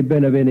apparently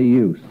been of any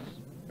use.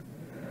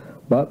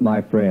 But,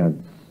 my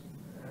friends,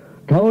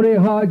 Tony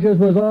Hodges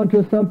was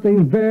onto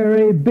something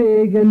very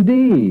big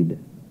indeed.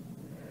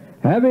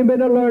 Having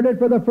been alerted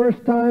for the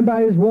first time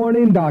by his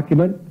warning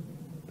document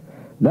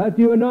that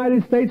the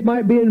United States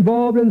might be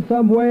involved in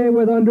some way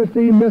with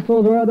undersea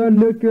missiles or other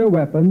nuclear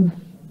weapons,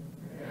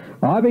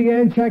 I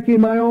began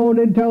checking my own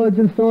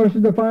intelligence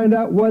sources to find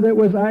out whether it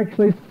was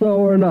actually so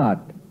or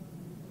not.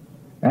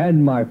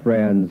 And, my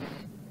friends,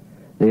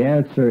 the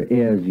answer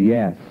is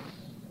yes.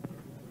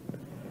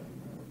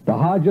 The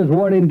Hodges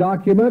warning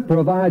document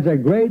provides a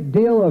great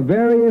deal of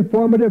very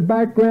informative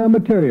background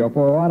material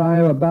for what I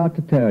am about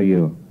to tell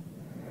you.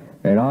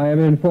 And I am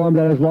informed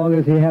that as long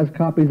as he has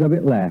copies of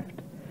it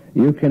left,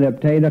 you can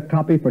obtain a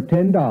copy for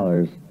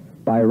 $10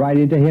 by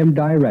writing to him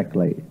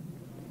directly.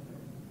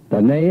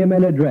 The name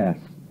and address,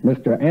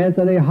 Mr.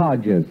 Anthony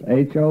Hodges,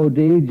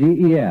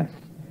 Hodges,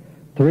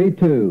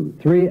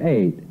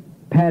 3238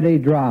 Patty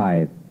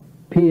Drive,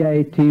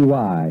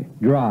 P-A-T-Y,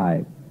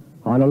 Drive,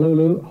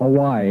 Honolulu,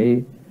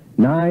 Hawaii,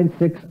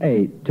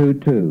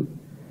 96822.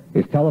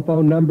 His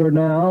telephone number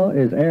now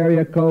is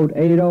area code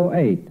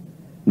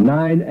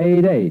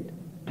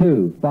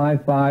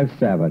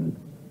 808-988-2557.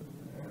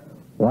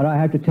 What I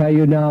have to tell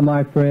you now,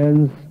 my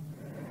friends,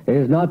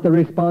 is not the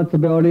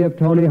responsibility of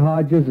Tony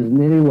Hodges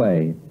in any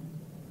way.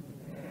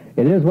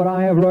 It is what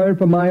I have learned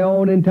from my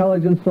own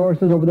intelligence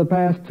sources over the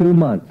past 2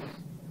 months,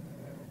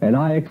 and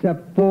I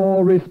accept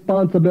full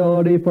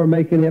responsibility for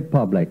making it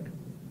public.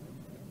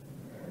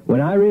 When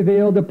I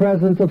revealed the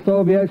presence of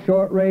Soviet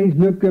short-range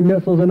nuclear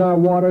missiles in our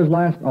waters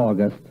last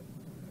August,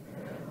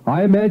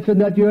 I mentioned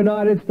that the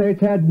United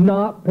States had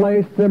not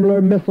placed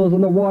similar missiles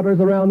in the waters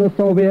around the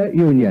Soviet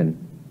Union.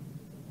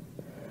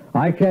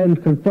 I can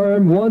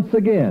confirm once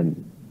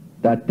again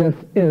that this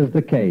is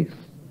the case.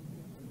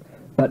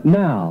 But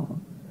now,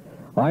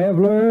 I have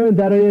learned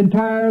that an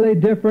entirely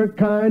different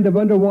kind of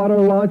underwater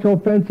launch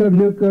offensive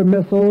nuclear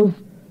missiles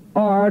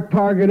are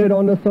targeted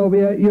on the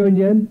Soviet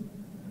Union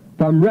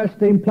from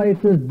resting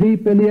places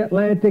deep in the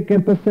Atlantic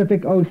and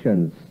Pacific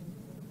Oceans.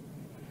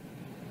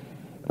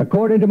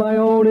 According to my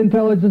own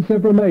intelligence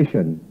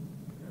information,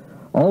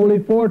 only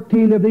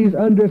 14 of these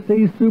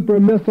undersea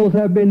super missiles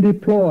have been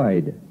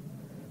deployed,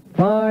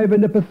 5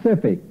 in the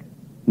Pacific,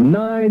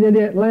 9 in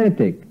the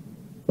Atlantic,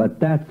 but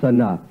that's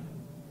enough.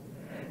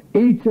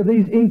 Each of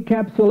these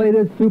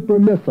encapsulated super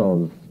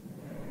missiles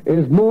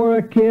is more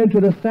akin to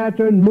the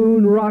Saturn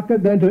moon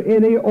rocket than to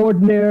any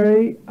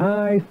ordinary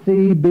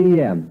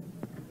ICBM.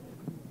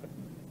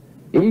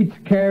 Each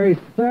carries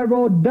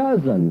several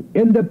dozen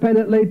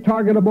independently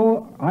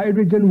targetable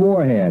hydrogen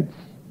warheads.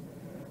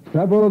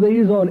 Several of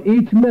these on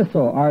each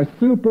missile are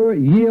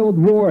super-yield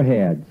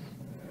warheads,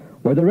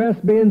 with the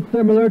rest being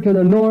similar to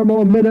the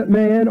normal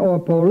Minuteman or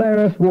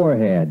Polaris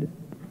warhead.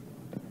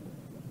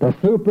 The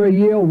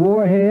super-yield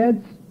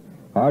warheads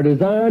are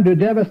designed to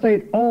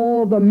devastate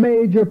all the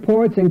major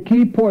ports and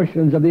key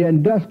portions of the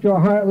industrial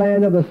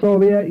heartland of the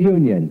Soviet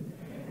Union,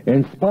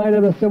 in spite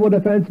of the civil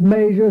defense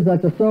measures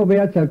that the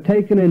Soviets have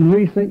taken in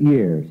recent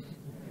years.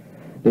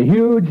 The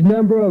huge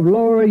number of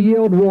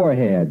lower-yield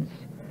warheads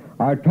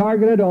are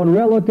targeted on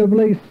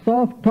relatively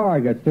soft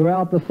targets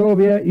throughout the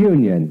Soviet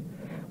Union,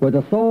 with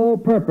the sole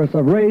purpose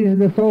of raising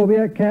the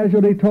Soviet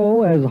casualty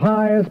toll as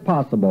high as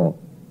possible.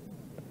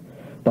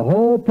 The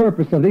whole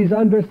purpose of these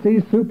undersea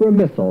super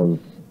missiles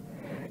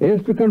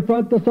is to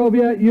confront the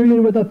Soviet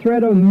Union with a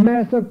threat of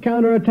massive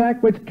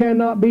counterattack which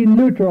cannot be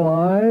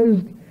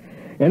neutralized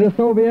in a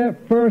Soviet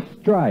first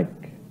strike,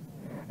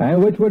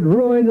 and which would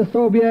ruin the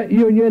Soviet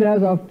Union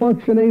as a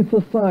functioning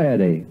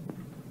society.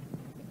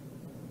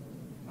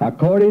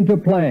 According to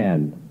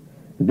plan,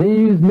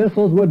 These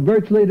missiles would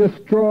virtually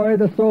destroy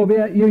the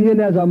Soviet Union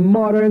as a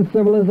modern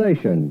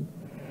civilization,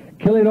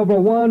 killing over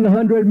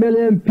 100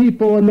 million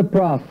people in the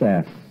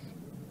process.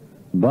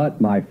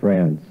 But, my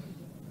friends,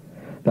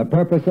 the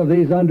purpose of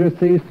these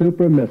undersea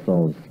super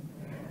missiles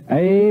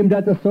aimed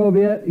at the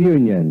Soviet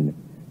Union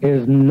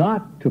is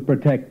not to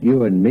protect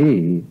you and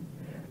me,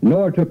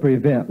 nor to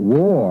prevent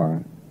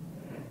war.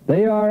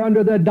 They are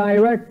under the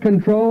direct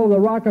control of the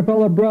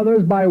Rockefeller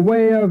brothers by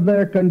way of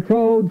their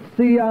controlled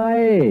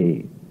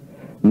CIA,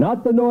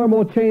 not the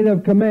normal chain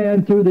of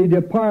command through the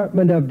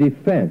Department of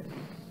Defense.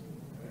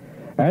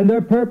 And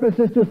their purpose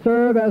is to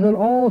serve as an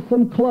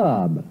awesome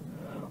club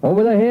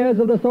over the heads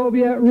of the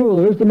Soviet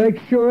rulers to make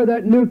sure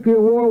that Nuclear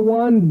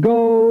War I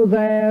goes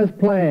as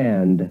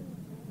planned.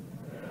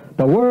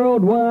 The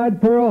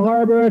worldwide Pearl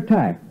Harbor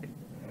attack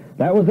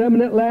that was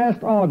imminent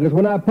last August,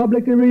 when I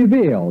publicly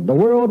revealed the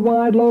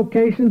worldwide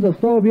locations of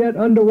Soviet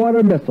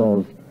underwater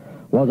missiles,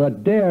 was a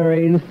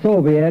daring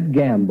Soviet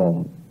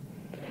gamble.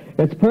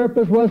 Its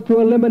purpose was to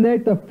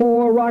eliminate the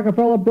 4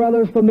 Rockefeller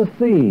brothers from the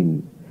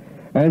scene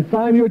and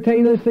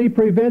simultaneously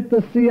prevent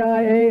the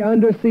CIA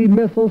undersea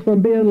missiles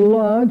from being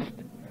launched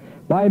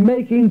by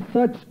making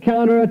such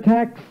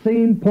counterattacks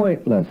seem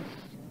pointless.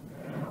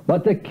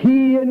 But the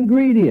key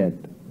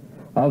ingredient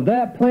of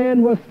that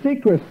plan was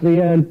secrecy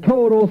and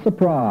total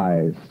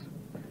surprise.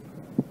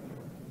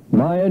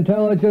 My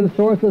intelligence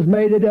sources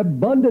made it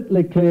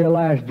abundantly clear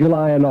last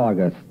July and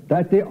August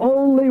that the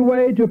only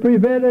way to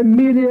prevent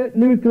immediate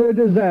nuclear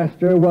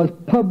disaster was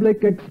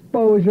public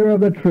exposure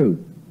of the truth.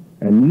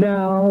 And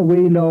now we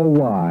know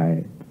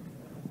why.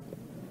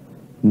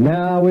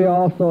 Now we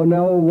also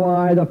know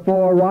why the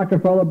 4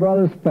 Rockefeller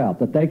brothers felt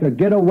that they could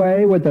get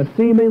away with the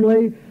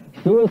seemingly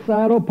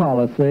suicidal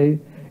policy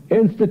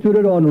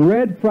instituted on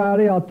Red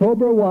Friday,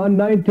 October 1,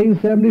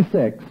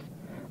 1976,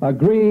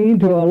 agreeing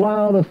to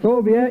allow the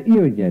Soviet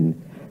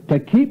Union to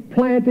keep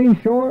planting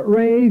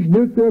short-range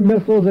nuclear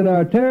missiles in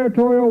our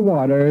territorial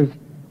waters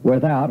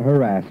without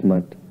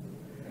harassment.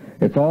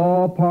 It's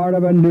all part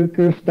of a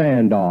nuclear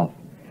standoff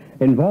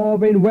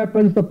involving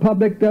weapons the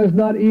public does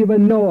not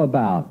even know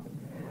about,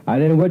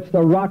 and in which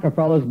the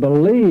Rockefellers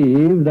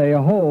believe they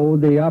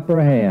hold the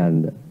upper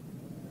hand.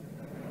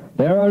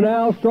 There are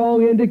now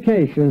strong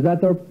indications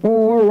that the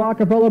 4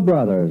 Rockefeller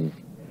brothers,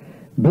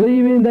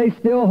 believing they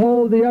still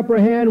hold the upper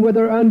hand with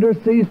their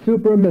undersea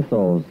super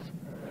missiles,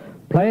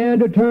 plan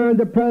to turn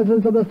the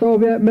presence of the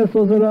Soviet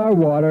missiles in our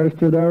waters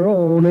to their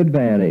own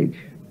advantage.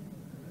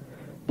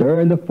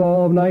 During the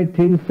fall of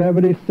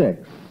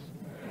 1976,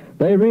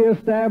 they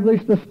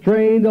reestablished the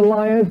strained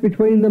alliance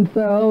between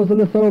themselves and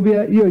the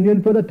Soviet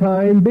Union for the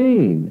time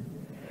being.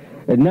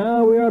 And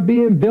now we are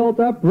being built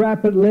up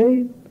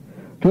rapidly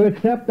to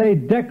accept a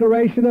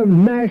declaration of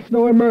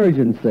national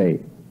emergency.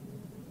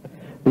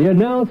 The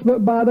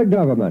announcement by the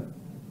government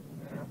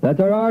that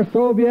there are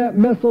Soviet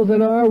missiles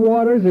in our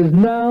waters is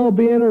now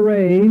being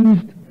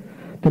arranged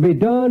to be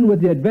done with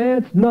the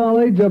advanced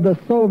knowledge of the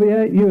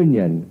Soviet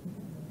Union.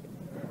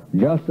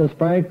 Just as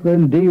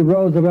Franklin D.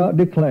 Roosevelt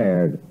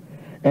declared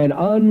an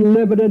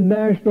unlimited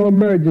national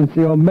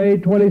emergency on May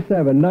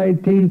 27,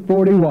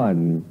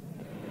 1941,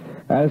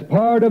 as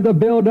part of the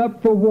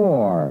build-up for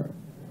war,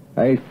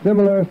 a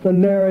similar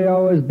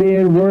scenario is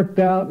being worked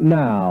out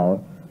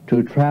now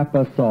to trap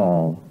us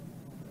all.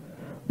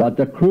 But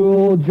the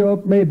cruel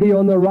joke may be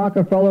on the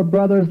Rockefeller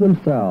brothers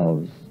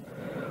themselves,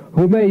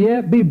 who may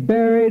yet be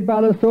buried by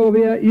the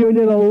Soviet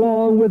Union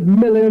along with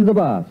millions of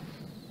us.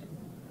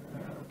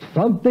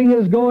 Something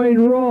is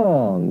going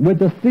wrong with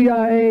the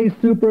CIA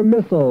super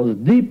missiles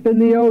deep in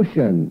the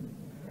ocean,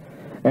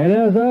 and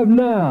as of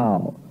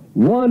now,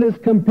 1 is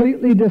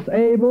completely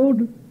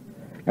disabled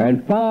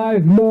and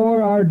 5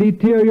 more are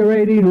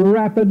deteriorating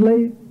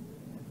rapidly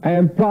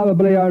and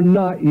probably are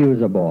not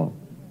usable.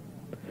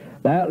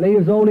 That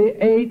leaves only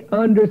 8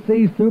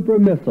 undersea super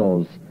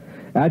missiles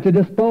at the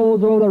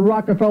disposal of the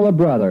Rockefeller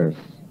brothers,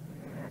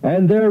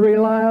 and their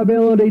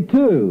reliability,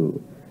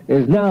 too,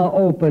 is now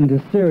open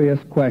to serious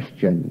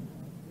question.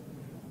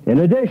 In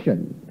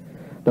addition,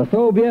 the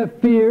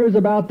Soviet fears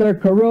about their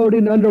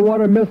corroding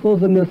underwater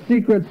missiles in the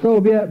secret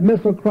Soviet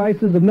missile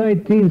crisis of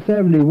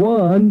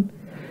 1971,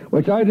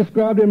 which I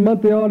described in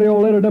monthly audio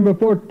letter number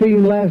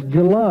 14 last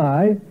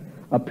July,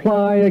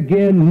 apply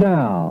again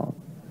now.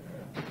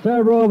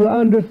 Several of the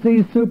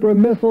undersea super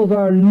missiles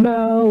are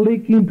now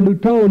leaking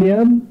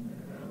plutonium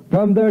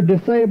from their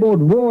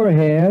disabled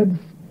warheads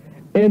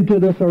into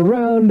the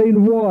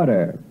surrounding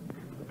water,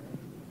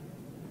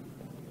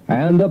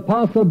 and the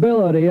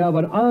possibility of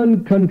an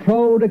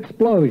uncontrolled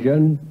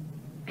explosion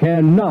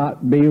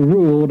cannot be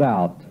ruled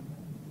out.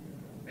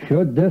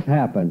 Should this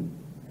happen,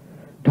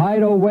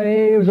 tidal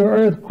waves or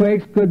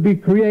earthquakes could be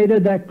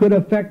created that could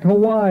affect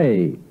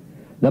Hawaii,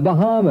 the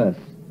Bahamas,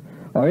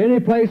 or any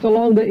place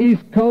along the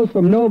east coast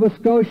from Nova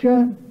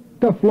Scotia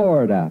to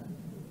Florida.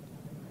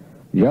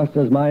 Just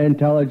as my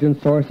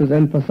intelligence sources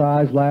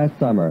emphasized last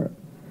summer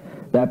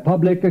that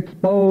public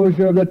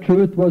exposure of the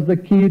truth was the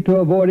key to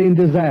avoiding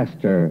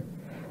disaster,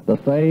 the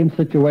same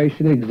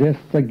situation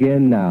exists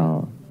again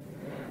now.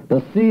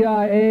 the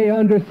CIA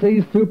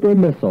undersea super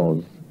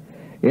missiles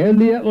in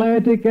the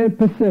Atlantic and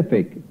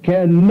Pacific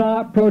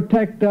cannot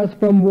protect us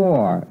from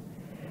war,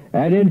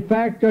 and in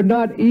fact are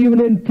not even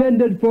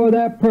intended for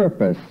that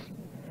purpose,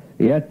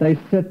 yet they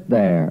sit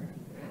there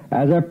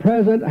as a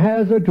present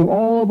hazard to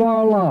all of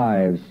our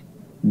lives,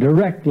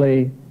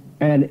 directly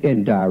and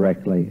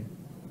indirectly.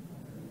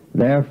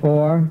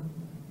 Therefore,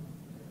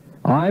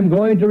 I'm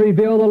going to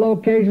reveal the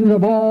locations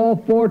of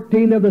all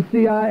 14 of the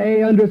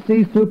CIA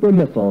undersea super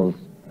missiles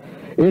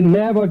in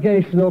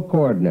navigational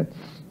coordinates.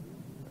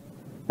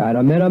 At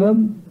a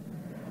minimum,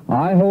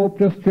 I hope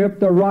to strip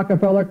the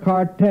Rockefeller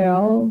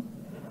cartel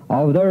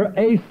of their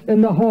ace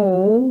in the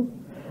hole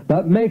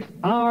that makes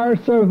our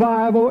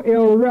survival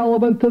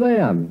irrelevant to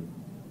them.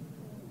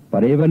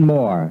 But even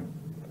more,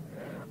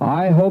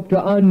 I hope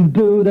to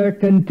undo their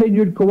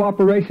continued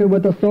cooperation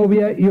with the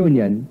Soviet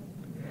Union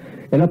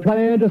in a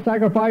plan to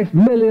sacrifice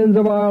millions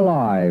of our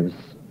lives.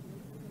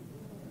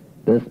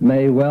 This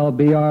may well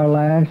be our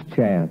last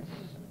chance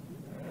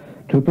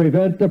to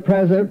prevent the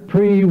present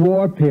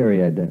pre-war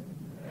period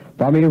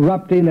from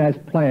erupting as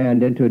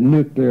planned into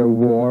Nuclear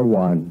War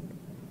I.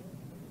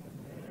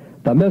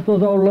 The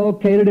missiles are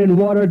located in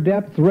water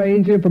depths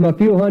ranging from a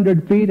few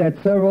hundred feet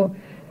at several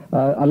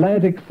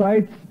Atlantic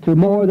sites to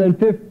more than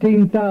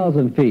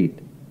 15,000 feet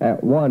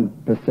at one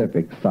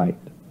Pacific site.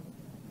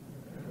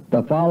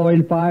 The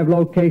following 5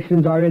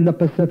 locations are in the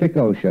Pacific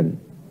Ocean.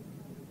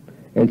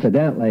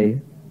 Incidentally,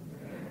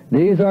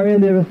 these are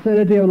in the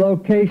vicinity of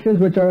locations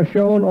which are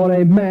shown on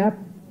a map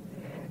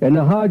in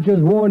the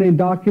Hodges warning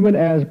document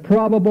as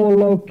probable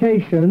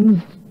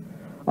locations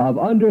of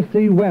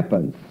undersea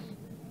weapons.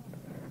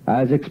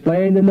 As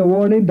explained in the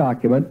warning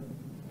document,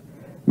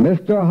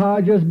 Mr.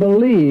 Hodges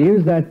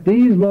believes that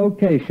these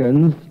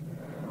locations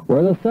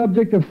were the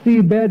subject of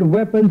seabed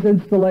weapons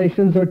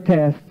installations or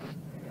tests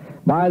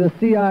by the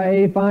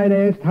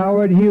CIA-financed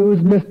Howard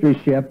Hughes mystery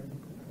ship,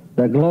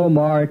 the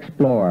Glomar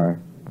Explorer.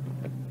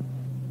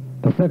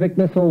 Pacific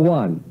Missile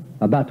 1,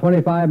 about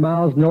 25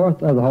 miles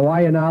north of the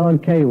Hawaiian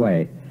Island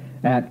K-Way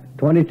at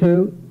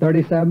 22,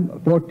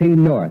 37,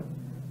 14 north,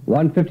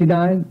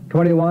 159,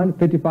 21,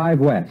 55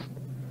 west.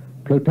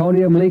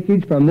 Plutonium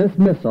leakage from this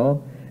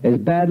missile is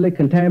badly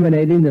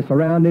contaminating the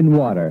surrounding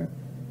water.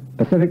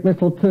 Pacific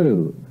Missile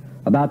 2,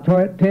 about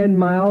 10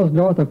 miles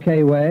north of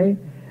K-Way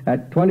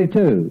at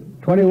 22,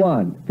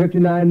 21,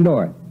 59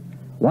 north,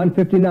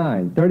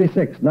 159,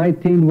 36,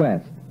 19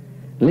 west,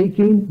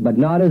 leaking but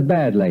not as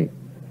badly.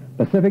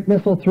 Pacific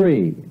Missile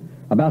 3,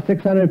 about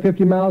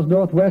 650 miles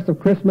northwest of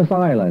Christmas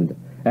Island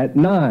at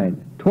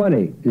 9,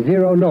 20,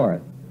 0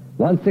 north,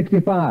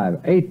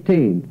 165,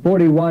 18,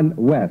 41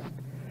 west.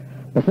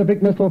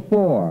 Pacific Missile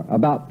 4,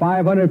 about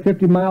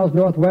 550 miles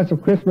northwest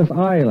of Christmas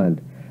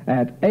Island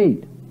at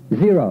 8,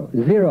 0,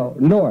 0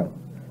 north,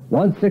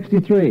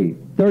 163,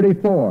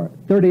 34,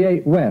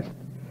 38 west.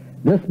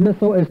 This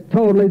missile is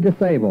totally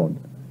disabled.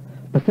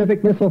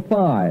 Pacific Missile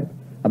 5,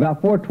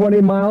 about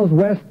 420 miles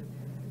west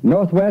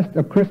northwest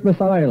of Christmas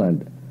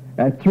Island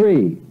at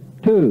 3,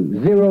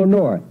 2, 0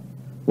 north,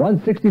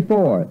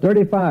 164,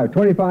 35,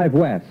 25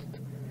 west.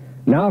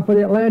 Now for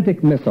the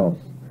Atlantic missiles.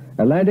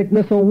 Atlantic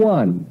Missile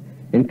 1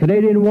 in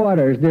Canadian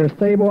waters near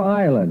Sable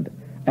Island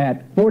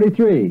at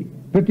 43,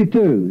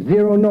 52,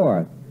 0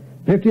 north,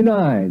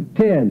 59,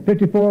 10,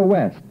 54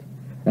 west.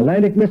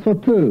 Atlantic Missile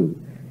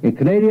 2 in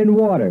Canadian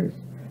waters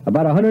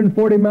about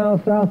 140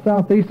 miles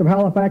south-southeast of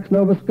Halifax,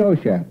 Nova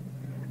Scotia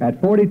at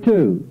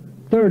 42,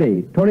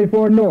 30,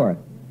 24 north,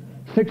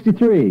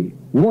 63,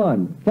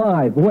 1,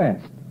 5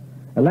 west.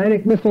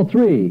 Atlantic Missile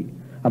 3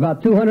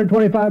 about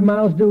 225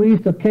 miles due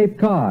east of Cape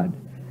Cod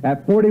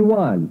at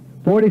 41,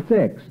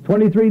 46,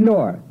 23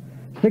 north,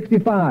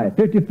 65,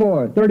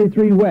 54,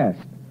 33 west.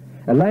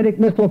 Atlantic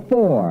Missile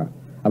 4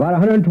 about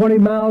 120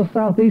 miles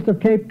southeast of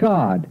Cape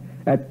Cod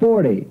at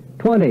 40,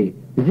 20,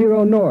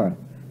 0 north,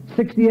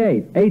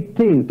 68,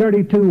 18,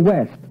 32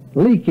 west,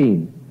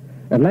 leaking.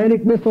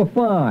 Atlantic Missile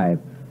 5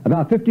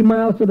 about 50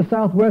 miles to the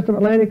southwest of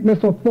Atlantic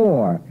Missile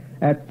 4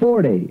 at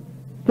 40,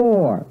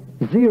 4,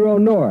 0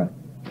 north,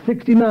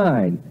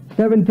 69,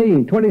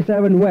 17,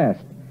 27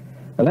 west.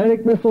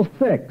 Atlantic Missile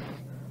 6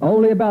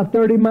 only about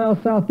 30 miles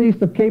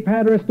southeast of Cape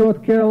Hatteras,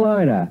 North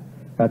Carolina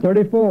at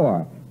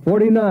 34,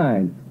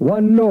 49,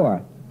 1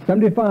 north,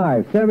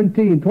 75,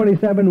 17,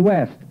 27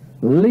 west,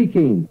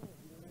 leaking.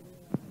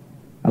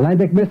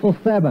 Atlantic Missile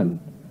 7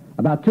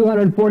 about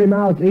 240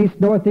 miles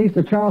east-northeast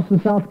of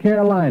Charleston, South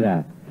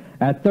Carolina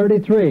at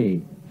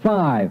 33,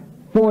 5,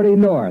 40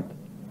 north,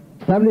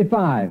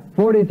 75,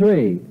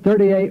 43,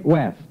 38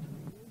 west.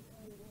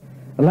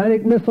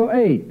 Atlantic Missile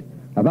 8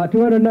 about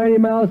 290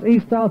 miles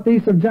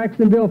east-southeast of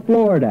Jacksonville,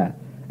 Florida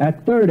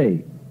at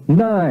 30,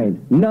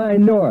 9,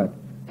 9 north,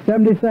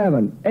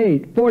 77,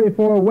 8,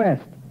 44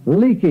 west,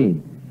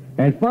 leaking.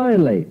 And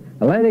finally,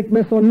 Atlantic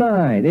Missile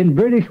 9 in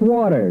British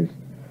waters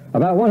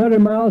about 100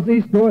 miles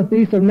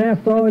east-northeast of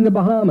Nassau in the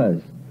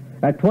Bahamas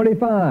at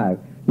 25,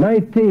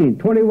 19,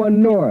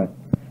 21 north,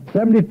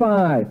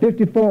 75,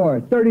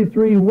 54,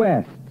 33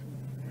 west.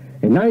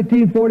 In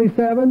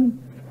 1947,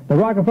 The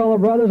Rockefeller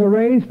brothers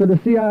arranged for the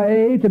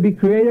CIA to be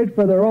created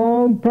for their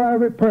own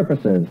private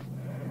purposes,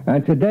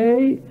 and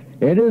today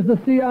it is the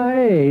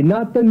CIA,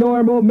 not the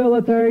normal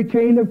military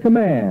chain of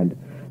command,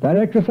 that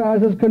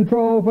exercises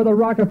control for the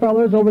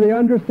Rockefellers over the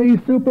undersea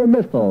super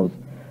missiles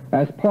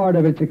as part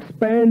of its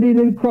expanding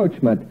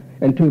encroachment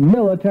into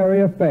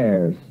military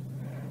affairs.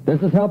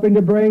 This is helping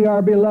to bring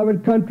our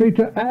beloved country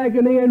to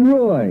agony and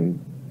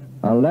ruin,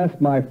 unless,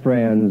 my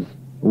friends,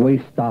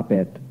 we stop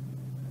it.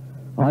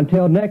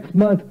 Until next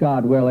month,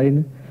 God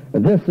willing,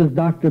 this is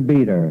Dr.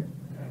 Beter.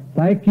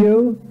 Thank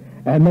you,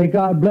 and may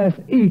God bless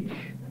each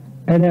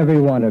and every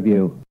one of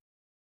you.